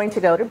are going to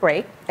go to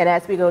break. And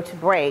as we go to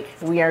break,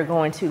 we are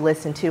going to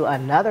listen to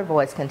another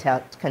voice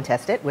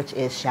contestant, which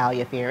is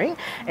Shalia Fearing.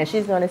 And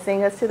she's going to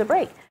sing us to the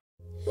break.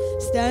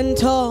 Stand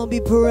tall, be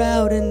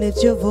proud, and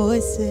lift your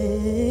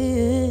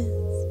voices.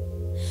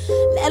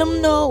 Let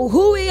them know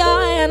who we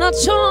are and our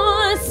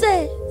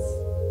choices.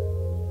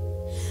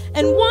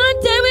 And one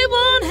day we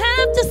won't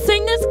have to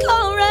sing this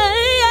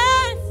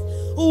chorus,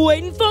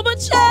 waiting for a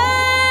change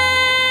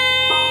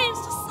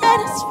to set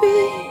us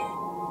free.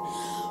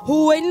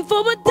 Waiting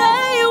for a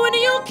day when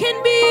you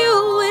can be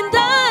you and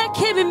I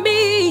can be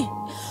me.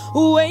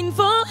 Waiting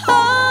for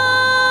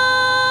hope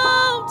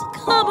to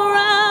come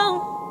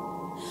around.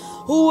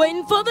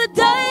 Waiting for the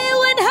day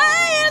when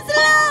hate is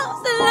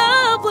lost and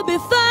love will be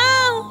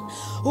found.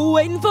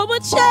 Waiting for a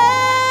change.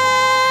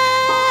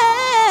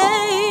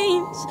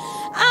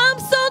 I'm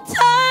so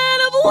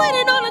tired of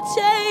waiting on a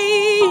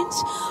change.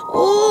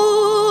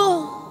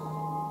 Ooh,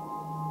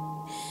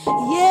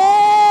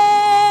 yeah.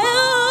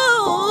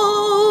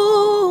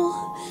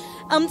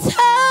 I'm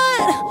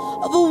tired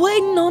of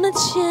waiting on a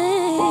change.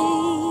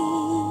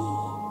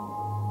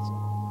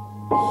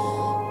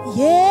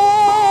 Yeah,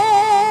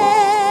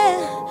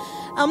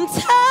 I'm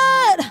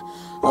tired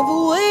of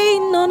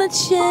waiting on a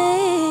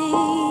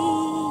change.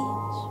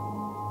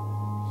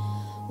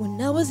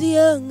 When I was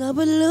young, I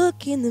would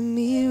look in the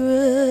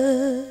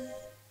mirror.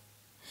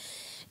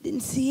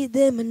 Didn't see it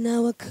then, but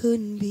now I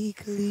couldn't be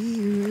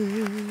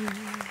clearer.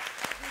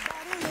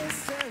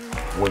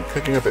 When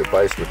Cooking Up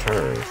Advice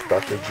returns,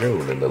 Dr.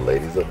 June and the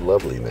Ladies of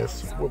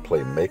Loveliness will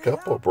play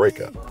Makeup or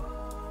Breakup.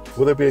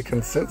 Will there be a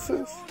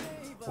consensus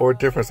or a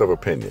difference of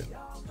opinion?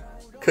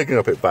 Cooking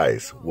Up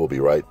Advice will be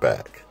right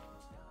back.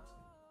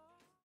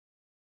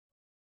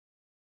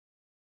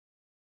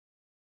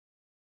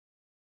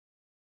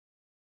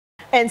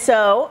 And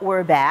so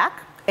we're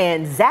back,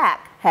 and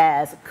Zach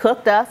has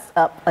cooked us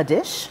up a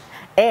dish,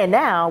 and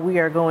now we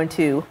are going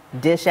to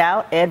dish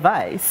out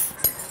advice.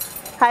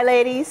 Hi,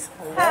 ladies.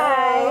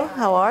 Hi.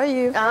 How are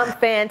you? I'm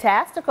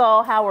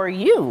fantastical. How are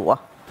you?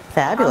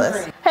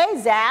 Fabulous. Hey,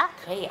 Zach.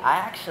 Hey, I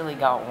actually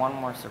got one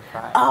more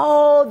surprise.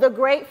 Oh, the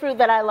grapefruit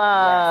that I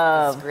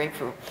love. Yes, this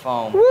grapefruit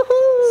foam.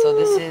 Woohoo. So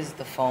this is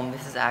the foam.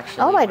 This is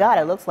actually. Oh my God,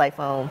 it looks like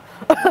foam.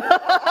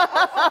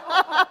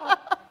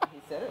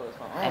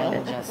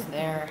 And just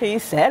there. He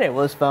said it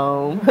was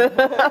foam.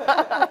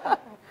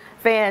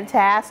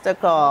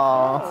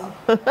 Fantastical.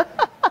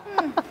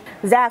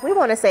 Zach, we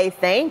want to say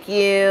thank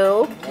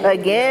you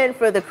again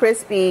for the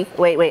crispy.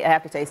 Wait, I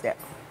have to taste it.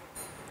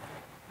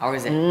 How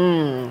is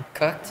it?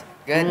 Cooked?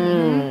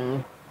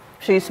 Good?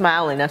 She's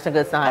smiling. That's a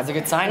good sign. That's a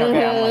good sign?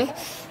 Okay, I'm like.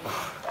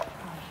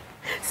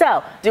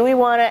 So, do we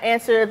want to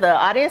answer the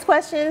audience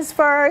questions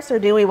first, or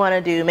do we want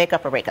to do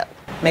makeup or breakup?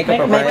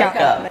 Makeup or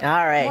breakup?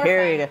 All right,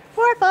 here we go.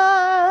 More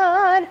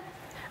fun.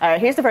 All right,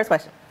 here's the first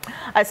question.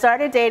 I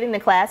started dating the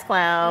class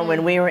clown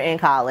when we were in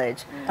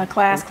college. A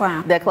class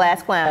clown. The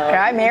class clown.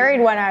 I married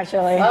one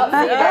actually. Oh,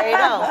 see, there you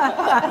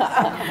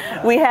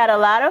go. We had a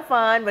lot of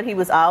fun, but he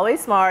was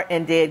always smart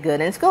and did good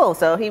in school.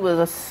 So he was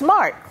a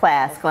smart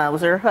class clown.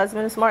 Was your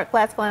husband a smart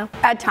class clown?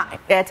 At time.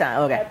 At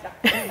time, okay.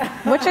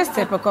 Which is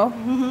typical.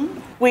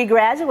 We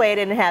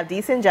graduated and have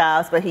decent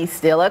jobs, but he's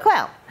still a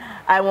clown.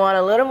 I want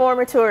a little more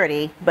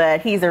maturity,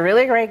 but he's a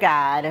really great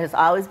guy and has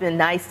always been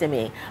nice to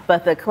me.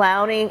 But the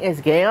clowning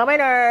is getting on my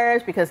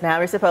nerves because now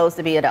we're supposed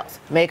to be adults.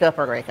 Makeup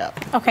or breakup?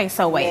 Okay,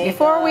 so wait.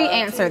 Before we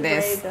answer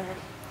this,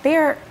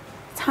 there are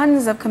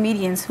tons of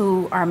comedians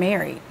who are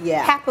married.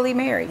 Yeah. Happily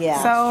married.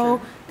 Yeah. So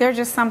there's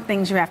just some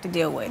things you have to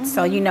deal with.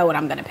 So you know what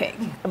I'm going to pick.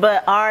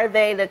 But are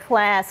they the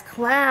class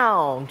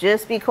clown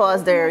just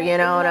because they're, you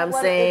know what I'm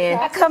saying?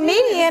 A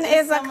comedian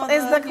is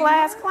the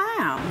class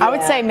clown. I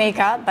would say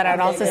makeup, but I'd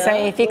also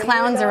say if he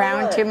clowns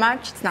around too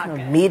much, it's not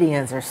good.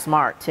 Comedians are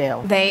smart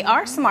too. They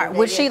are smart.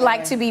 Would she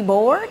like to be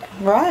bored?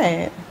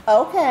 Right.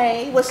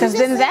 Okay. Well, Because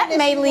then that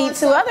may lead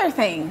to other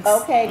things.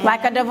 Okay.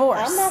 Like a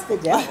divorce. I'm not the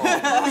devil.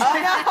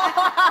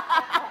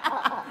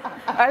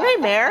 Are they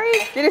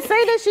married? Did it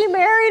say that she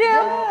married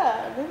him?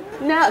 Yeah.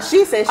 No,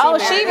 she said she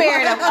married him. She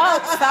married him.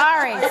 Oh,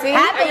 sorry. See?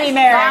 Happily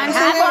married.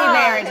 Happily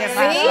married.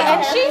 See?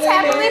 And she's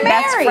happily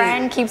Best married.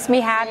 friend keeps me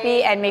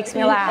happy and makes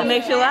me laugh. It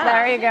makes you laugh.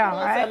 There you go.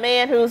 It's Right? a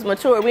man who's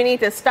mature. We need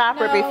to stop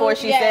her before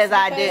she says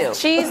I do.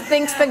 She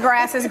thinks the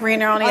grass is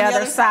greener on the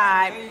other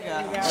side.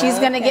 She's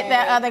going to get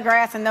that other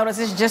grass and notice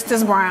it's just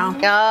as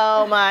brown.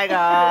 Oh my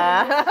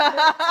God.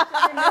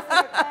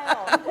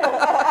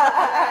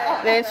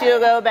 Then she'll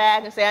go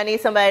back and say, I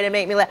need somebody to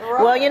make me laugh.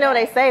 Well, you know,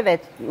 they say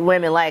that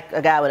women like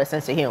a guy with a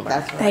sense of humor.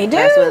 They do.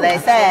 That's what they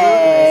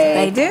say.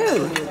 They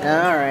do.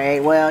 All right.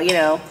 Well, you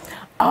know.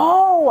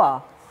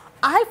 Oh,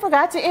 I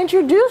forgot to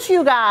introduce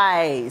you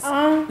guys.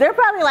 They're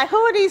probably like, who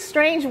are these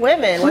strange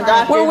women? With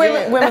Dr.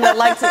 We're women that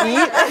like to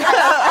eat.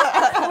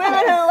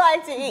 Women who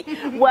like to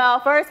eat. Well,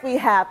 first we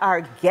have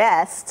our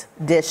guest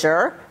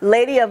disher,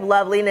 Lady of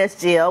Loveliness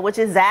Jill, which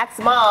is Zach's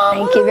mom.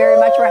 Thank you very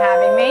much for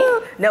having me.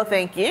 No,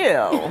 thank you.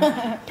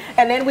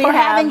 And then we For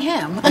have having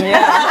him.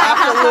 Yeah,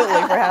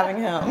 absolutely, for having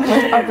him.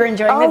 Hope you're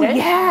enjoying the dish.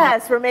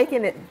 yes, for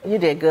making it. You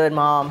did good,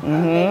 Mom.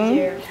 Thank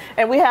you.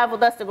 And we have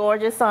with us the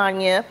gorgeous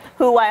Sonia,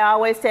 who I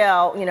always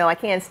tell, you know, I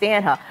can't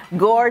stand her.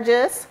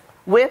 Gorgeous,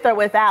 with or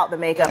without the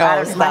makeup.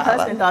 My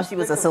husband thought she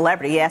was a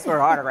celebrity. He asked for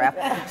her autograph.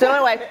 So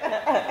anyway.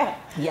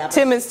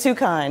 Tim is too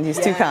kind. He's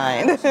too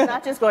kind. She's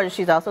not just gorgeous,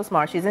 she's also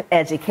smart. She's an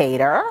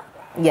educator.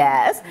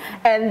 Yes.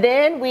 And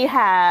then we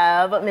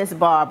have Miss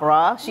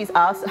Barbara. She's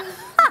also...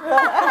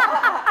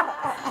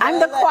 I'm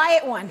the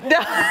quiet one.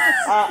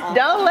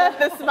 Don't let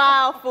the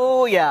smile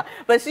fool you.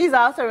 But she's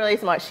also really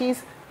smart.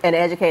 She's an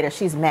educator.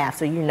 She's math,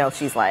 so you know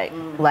she's like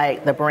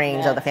the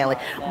brains of the family.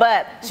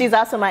 But she's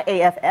also my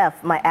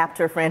AFF, my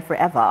after friend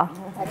forever.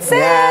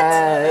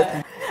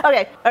 Yes.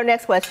 Okay, our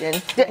next question.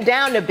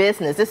 Down to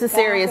business. This is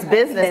serious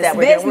business that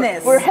we're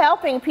doing. We're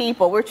helping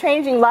people. We're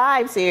changing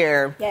lives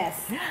here. Yes.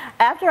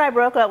 After I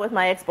broke up with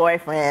my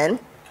ex-boyfriend,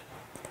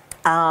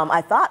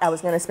 I thought I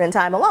was going to spend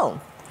time alone.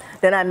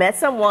 Then I met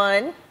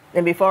someone,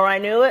 and before I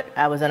knew it,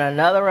 I was in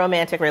another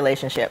romantic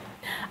relationship.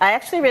 I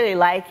actually really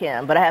like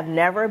him, but I have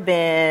never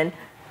been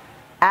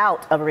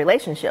out of a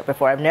relationship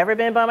before. I've never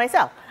been by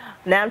myself.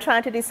 Now I'm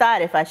trying to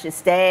decide if I should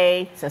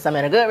stay since I'm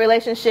in a good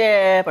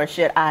relationship, or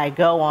should I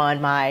go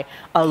on my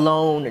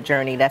alone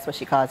journey. That's what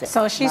she calls it.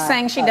 So she's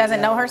saying she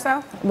doesn't know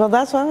herself? Well,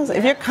 that's what I was.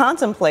 If you're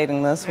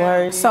contemplating this, why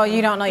are you? So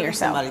you don't know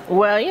yourself?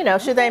 Well, you know,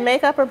 should they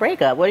make up or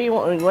break up? What do you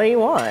want? What do you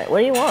want? What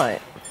do you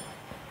want?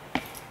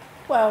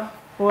 Well,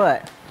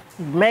 what?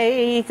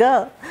 Make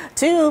up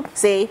to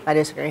see. I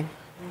disagree.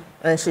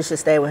 And she should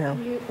stay with him.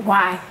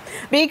 Why?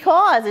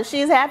 Because if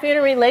she's happy in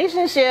a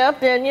relationship,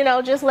 then, you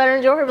know, just let her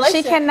enjoy her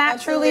relationship. She cannot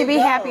truly be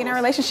happy in a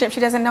relationship. She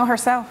doesn't know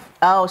herself.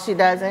 Oh, she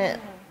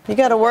doesn't? You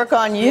got to work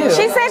on you.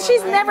 She said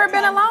she's never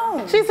been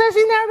alone. She said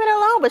she's never been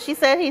alone, but she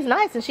said he's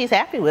nice and she's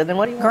happy with him.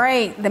 What do you want?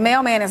 Great. The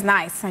mailman is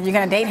nice. Are you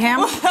going to date him?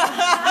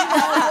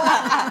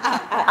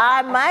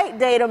 I might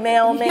date a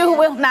mailman. You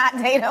will not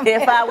date him.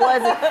 If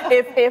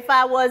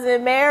I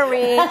wasn't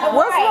married.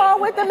 What's wrong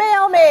with the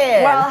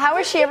mailman? Well, how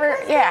is she ever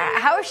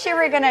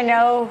going to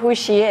know who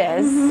she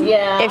is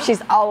if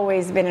she's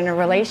always been in a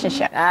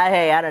relationship?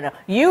 Hey, I don't know.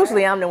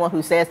 Usually I'm the one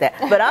who says that,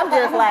 but I'm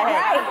just like,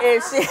 hey,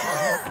 is she...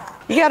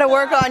 You got to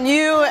work on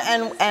you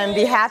and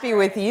be happy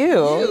with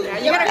you.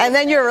 And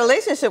then your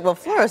relationship will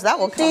flourish. That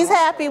will come. She's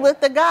happy with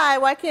the guy.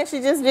 Why can't she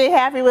just be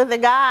happy with the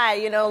guy?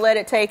 You know, let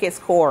it take its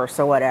course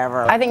or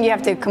whatever. I think you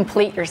have to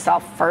complete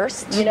yourself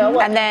first,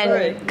 and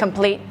then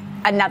complete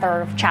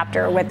another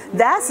chapter with.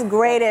 That's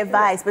great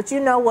advice, but you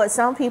know what?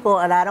 Some people,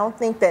 and I don't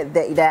think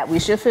that we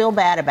should feel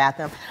bad about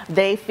them.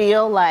 They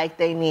feel like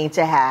they need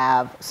to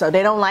have, so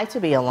they don't like to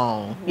be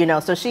alone. You know,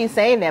 so she's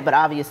saying that, but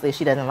obviously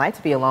she doesn't like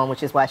to be alone,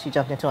 which is why she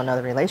jumped into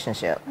another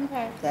relationship.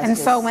 Okay. And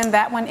so when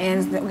that one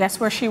ends,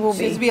 that's where she will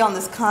be. She'll be on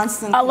this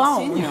constant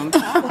alone.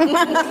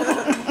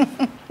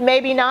 continuum.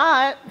 Maybe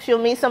not. She'll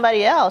meet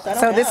somebody else. I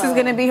don't know. This is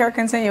going to be her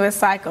continuous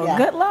cycle. Yeah.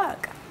 Good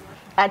luck.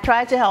 I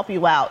tried to help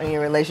you out in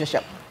your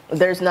relationship.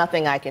 There's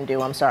nothing I can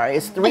do. I'm sorry.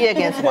 It's 3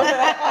 against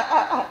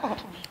 1.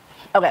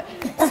 Okay.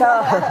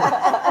 So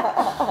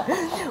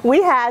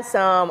we had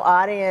some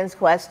audience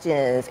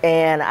questions,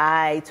 and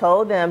I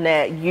told them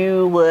that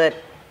you would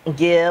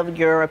give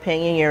your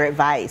opinion, your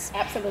advice.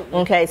 Absolutely.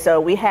 Okay.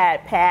 So we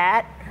had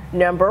Pat,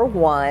 number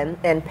 1,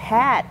 and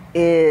Pat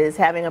is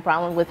having a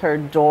problem with her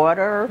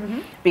daughter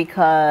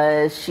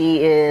because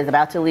she is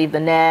about to leave the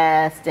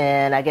nest,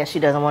 and I guess she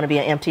doesn't want to be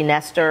an empty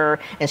nester,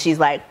 and she's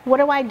like, what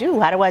do I do?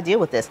 How do I deal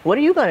with this? What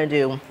are you going to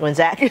do when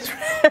Zach is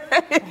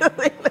ready to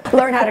leave?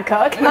 Learn how to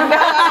cook.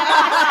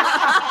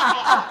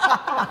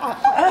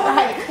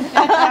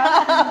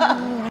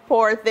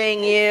 Poor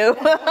thing, you.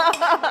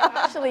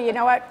 Actually, you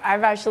know what? I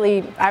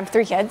have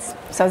 3 kids.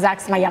 So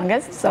Zach's my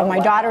youngest. So my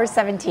daughter is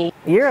 17.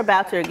 You're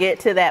about to get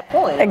to that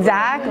point.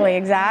 Exactly.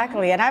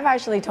 And I've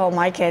actually told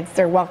my kids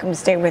they're welcome to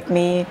stay with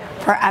me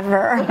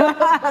forever.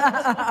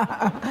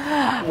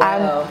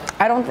 Wow.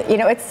 I don't,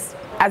 it's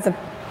as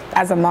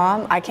a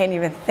mom, I can't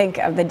even think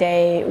of the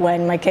day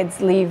when my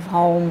kids leave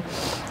home.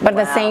 But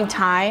at the same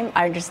time,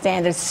 I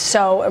understand it's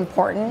so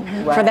important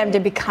for them to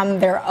become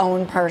their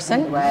own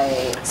person.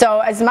 Right. So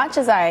as much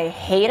as I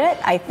hate it,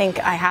 I think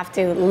I have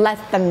to let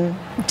them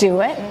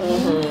do it.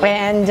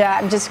 And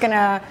I'm just going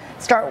to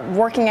start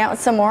working out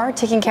some more,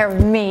 taking care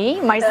of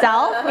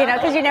myself,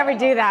 because you never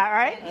do that,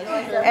 right?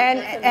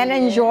 And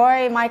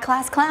enjoy my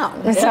class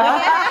clown. So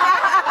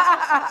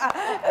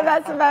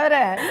that's about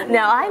it.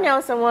 Now, I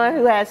know someone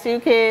who has 2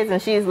 kids, and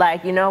she's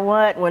like, you know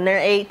what? When they're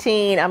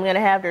 18, I'm going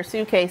to have their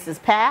suitcases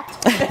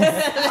packed.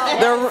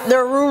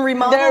 Their room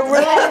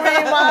remodeled.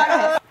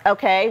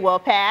 Okay, well,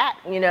 Pat,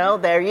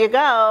 there you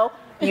go.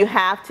 You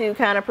have to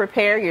kind of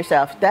prepare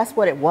yourself. That's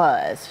what it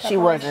was. She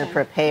wasn't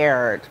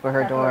prepared for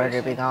her daughter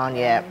to be gone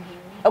yet.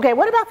 Okay,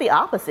 what about the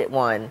opposite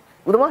one?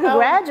 The one who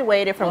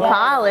graduated from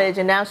college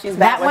and now she's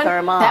back with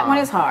her mom. That one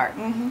is hard.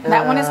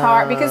 That one is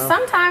hard because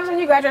sometimes when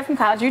you graduate from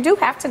college, you do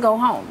have to go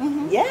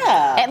home.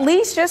 Yeah. At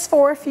least just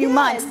for a few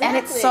months, and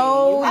it's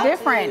so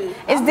different.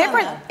 It's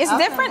different. It's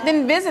different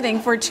than visiting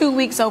for 2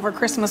 weeks over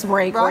Christmas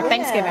break or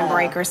Thanksgiving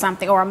break or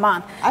something, or a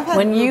month.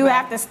 When you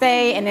have to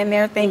stay, and then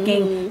they're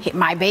thinking,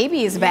 my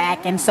baby is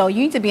back, and so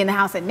you need to be in the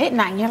house at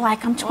midnight, and you're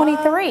like, I'm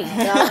 23.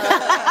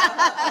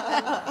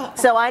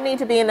 So I need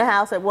to be in the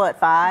house at what,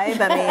 5?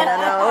 I mean, I don't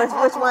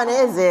know. Which one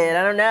is it?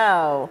 I don't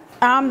know.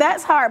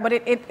 That's hard, but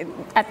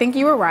I think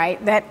you were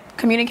right that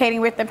communicating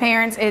with the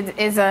parents is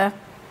the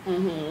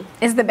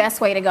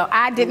best way to go.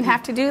 I didn't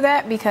have to do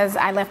that because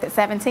I left at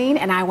 17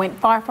 and I went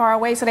far, far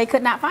away so they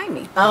could not find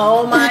me.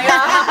 Oh my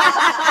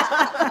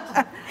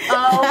God.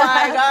 Oh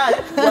my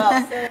God.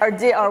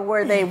 Well, or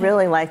were they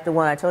really like the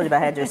one I told you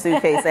about, had your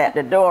suitcase at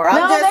the door?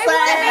 No, they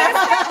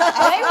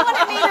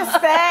wanted me to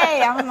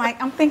stay.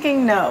 I'm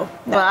thinking no.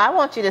 Well, I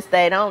want you to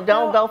stay. Don't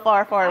go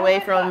far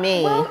away from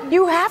me. Well,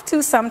 you have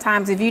to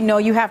sometimes if you know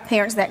you have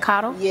parents that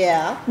coddle.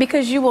 Yeah.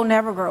 Because you will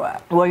never grow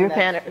up. Were your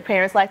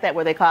parents like that?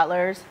 Were they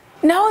coddlers?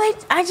 No,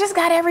 I just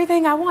got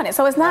everything I wanted.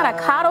 So it's not a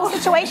coddle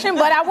situation,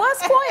 but I was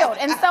spoiled.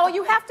 And so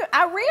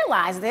I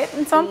realized it.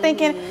 And so I'm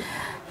thinking,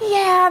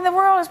 yeah, the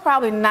world is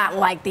probably not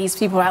like these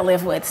people I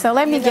live with. So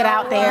let me get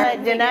out there.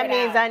 Then that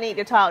means I need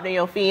to talk to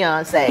your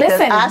fiance.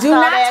 Listen, do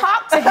not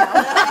talk to him.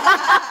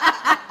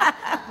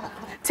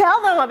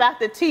 Tell them about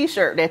the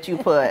T-shirt that you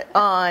put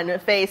on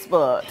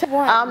Facebook.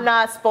 I'm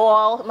not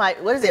spoiled.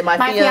 What is it? My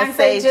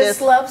fiance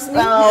just loves me.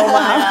 Oh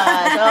my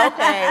God.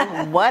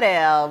 Okay. What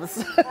else?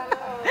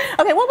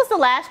 Okay. What was the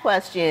last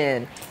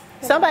question?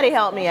 Somebody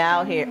help me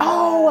out here.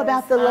 Oh,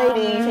 about the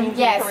lady.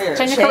 Yes,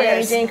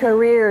 changing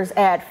careers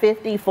at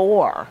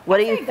 54. What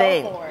do you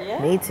think?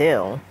 Me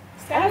too.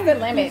 Sky's the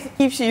limit.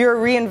 You're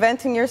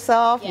reinventing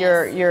yourself.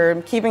 Yes.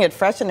 You're keeping it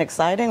fresh and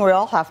exciting. We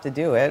all have to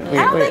do it. I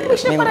don't think we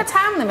should put a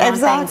time limit on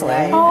things.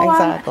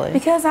 Exactly.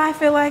 Because I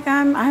feel like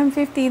I'm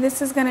 50,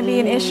 this is going to be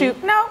an issue.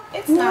 No,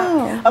 it's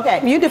not.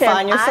 Okay, you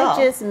define yourself.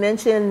 I just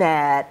mentioned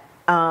that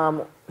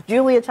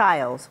Julia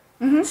Childs,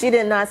 she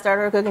did not start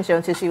her cooking show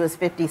until she was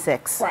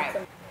 56.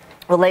 Right.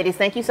 Well, ladies,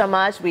 thank you so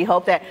much. We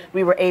hope that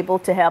we were able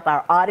to help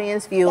our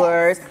audience,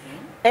 viewers. Yes.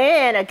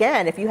 And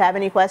again, if you have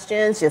any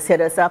questions, just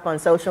hit us up on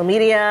social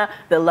media.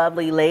 The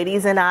lovely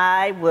ladies and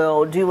I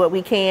will do what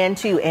we can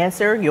to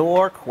answer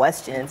your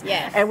questions.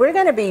 Yes. And we're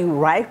going to be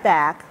right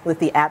back with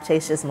the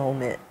Aptatious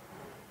Moment.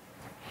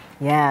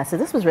 Yeah, so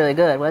this was really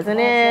good, wasn't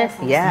it?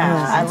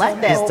 Yeah, I like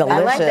that. It's I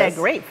like that delicious.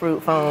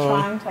 grapefruit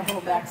foam. Trying to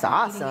hold back. It's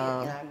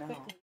awesome.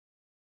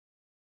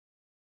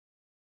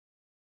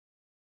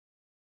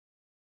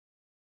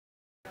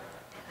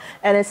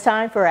 And it's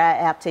time for our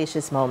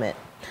Aptatious Moment.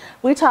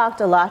 We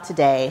talked a lot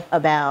today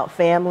about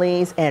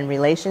families and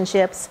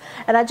relationships,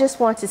 and I just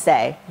want to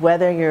say,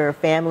 whether your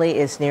family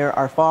is near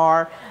or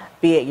far,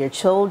 be it your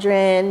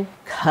children,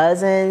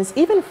 cousins,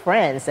 even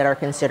friends that are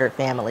considered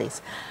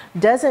families,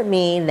 doesn't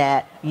mean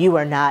that you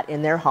are not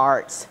in their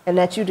hearts and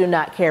that you do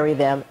not carry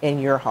them in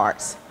your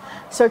hearts.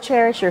 So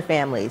cherish your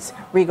families,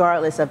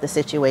 regardless of the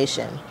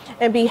situation,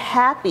 and be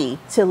happy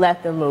to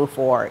let them move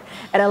forward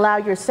and allow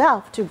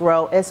yourself to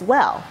grow as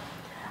well.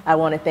 I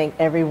want to thank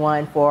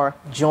everyone for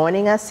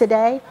joining us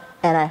today,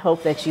 and I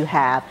hope that you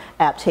have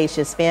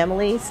aptatious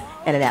families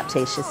and an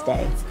aptatious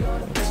day.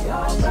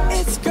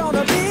 It's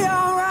gonna be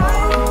all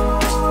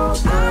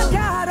right. I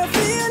got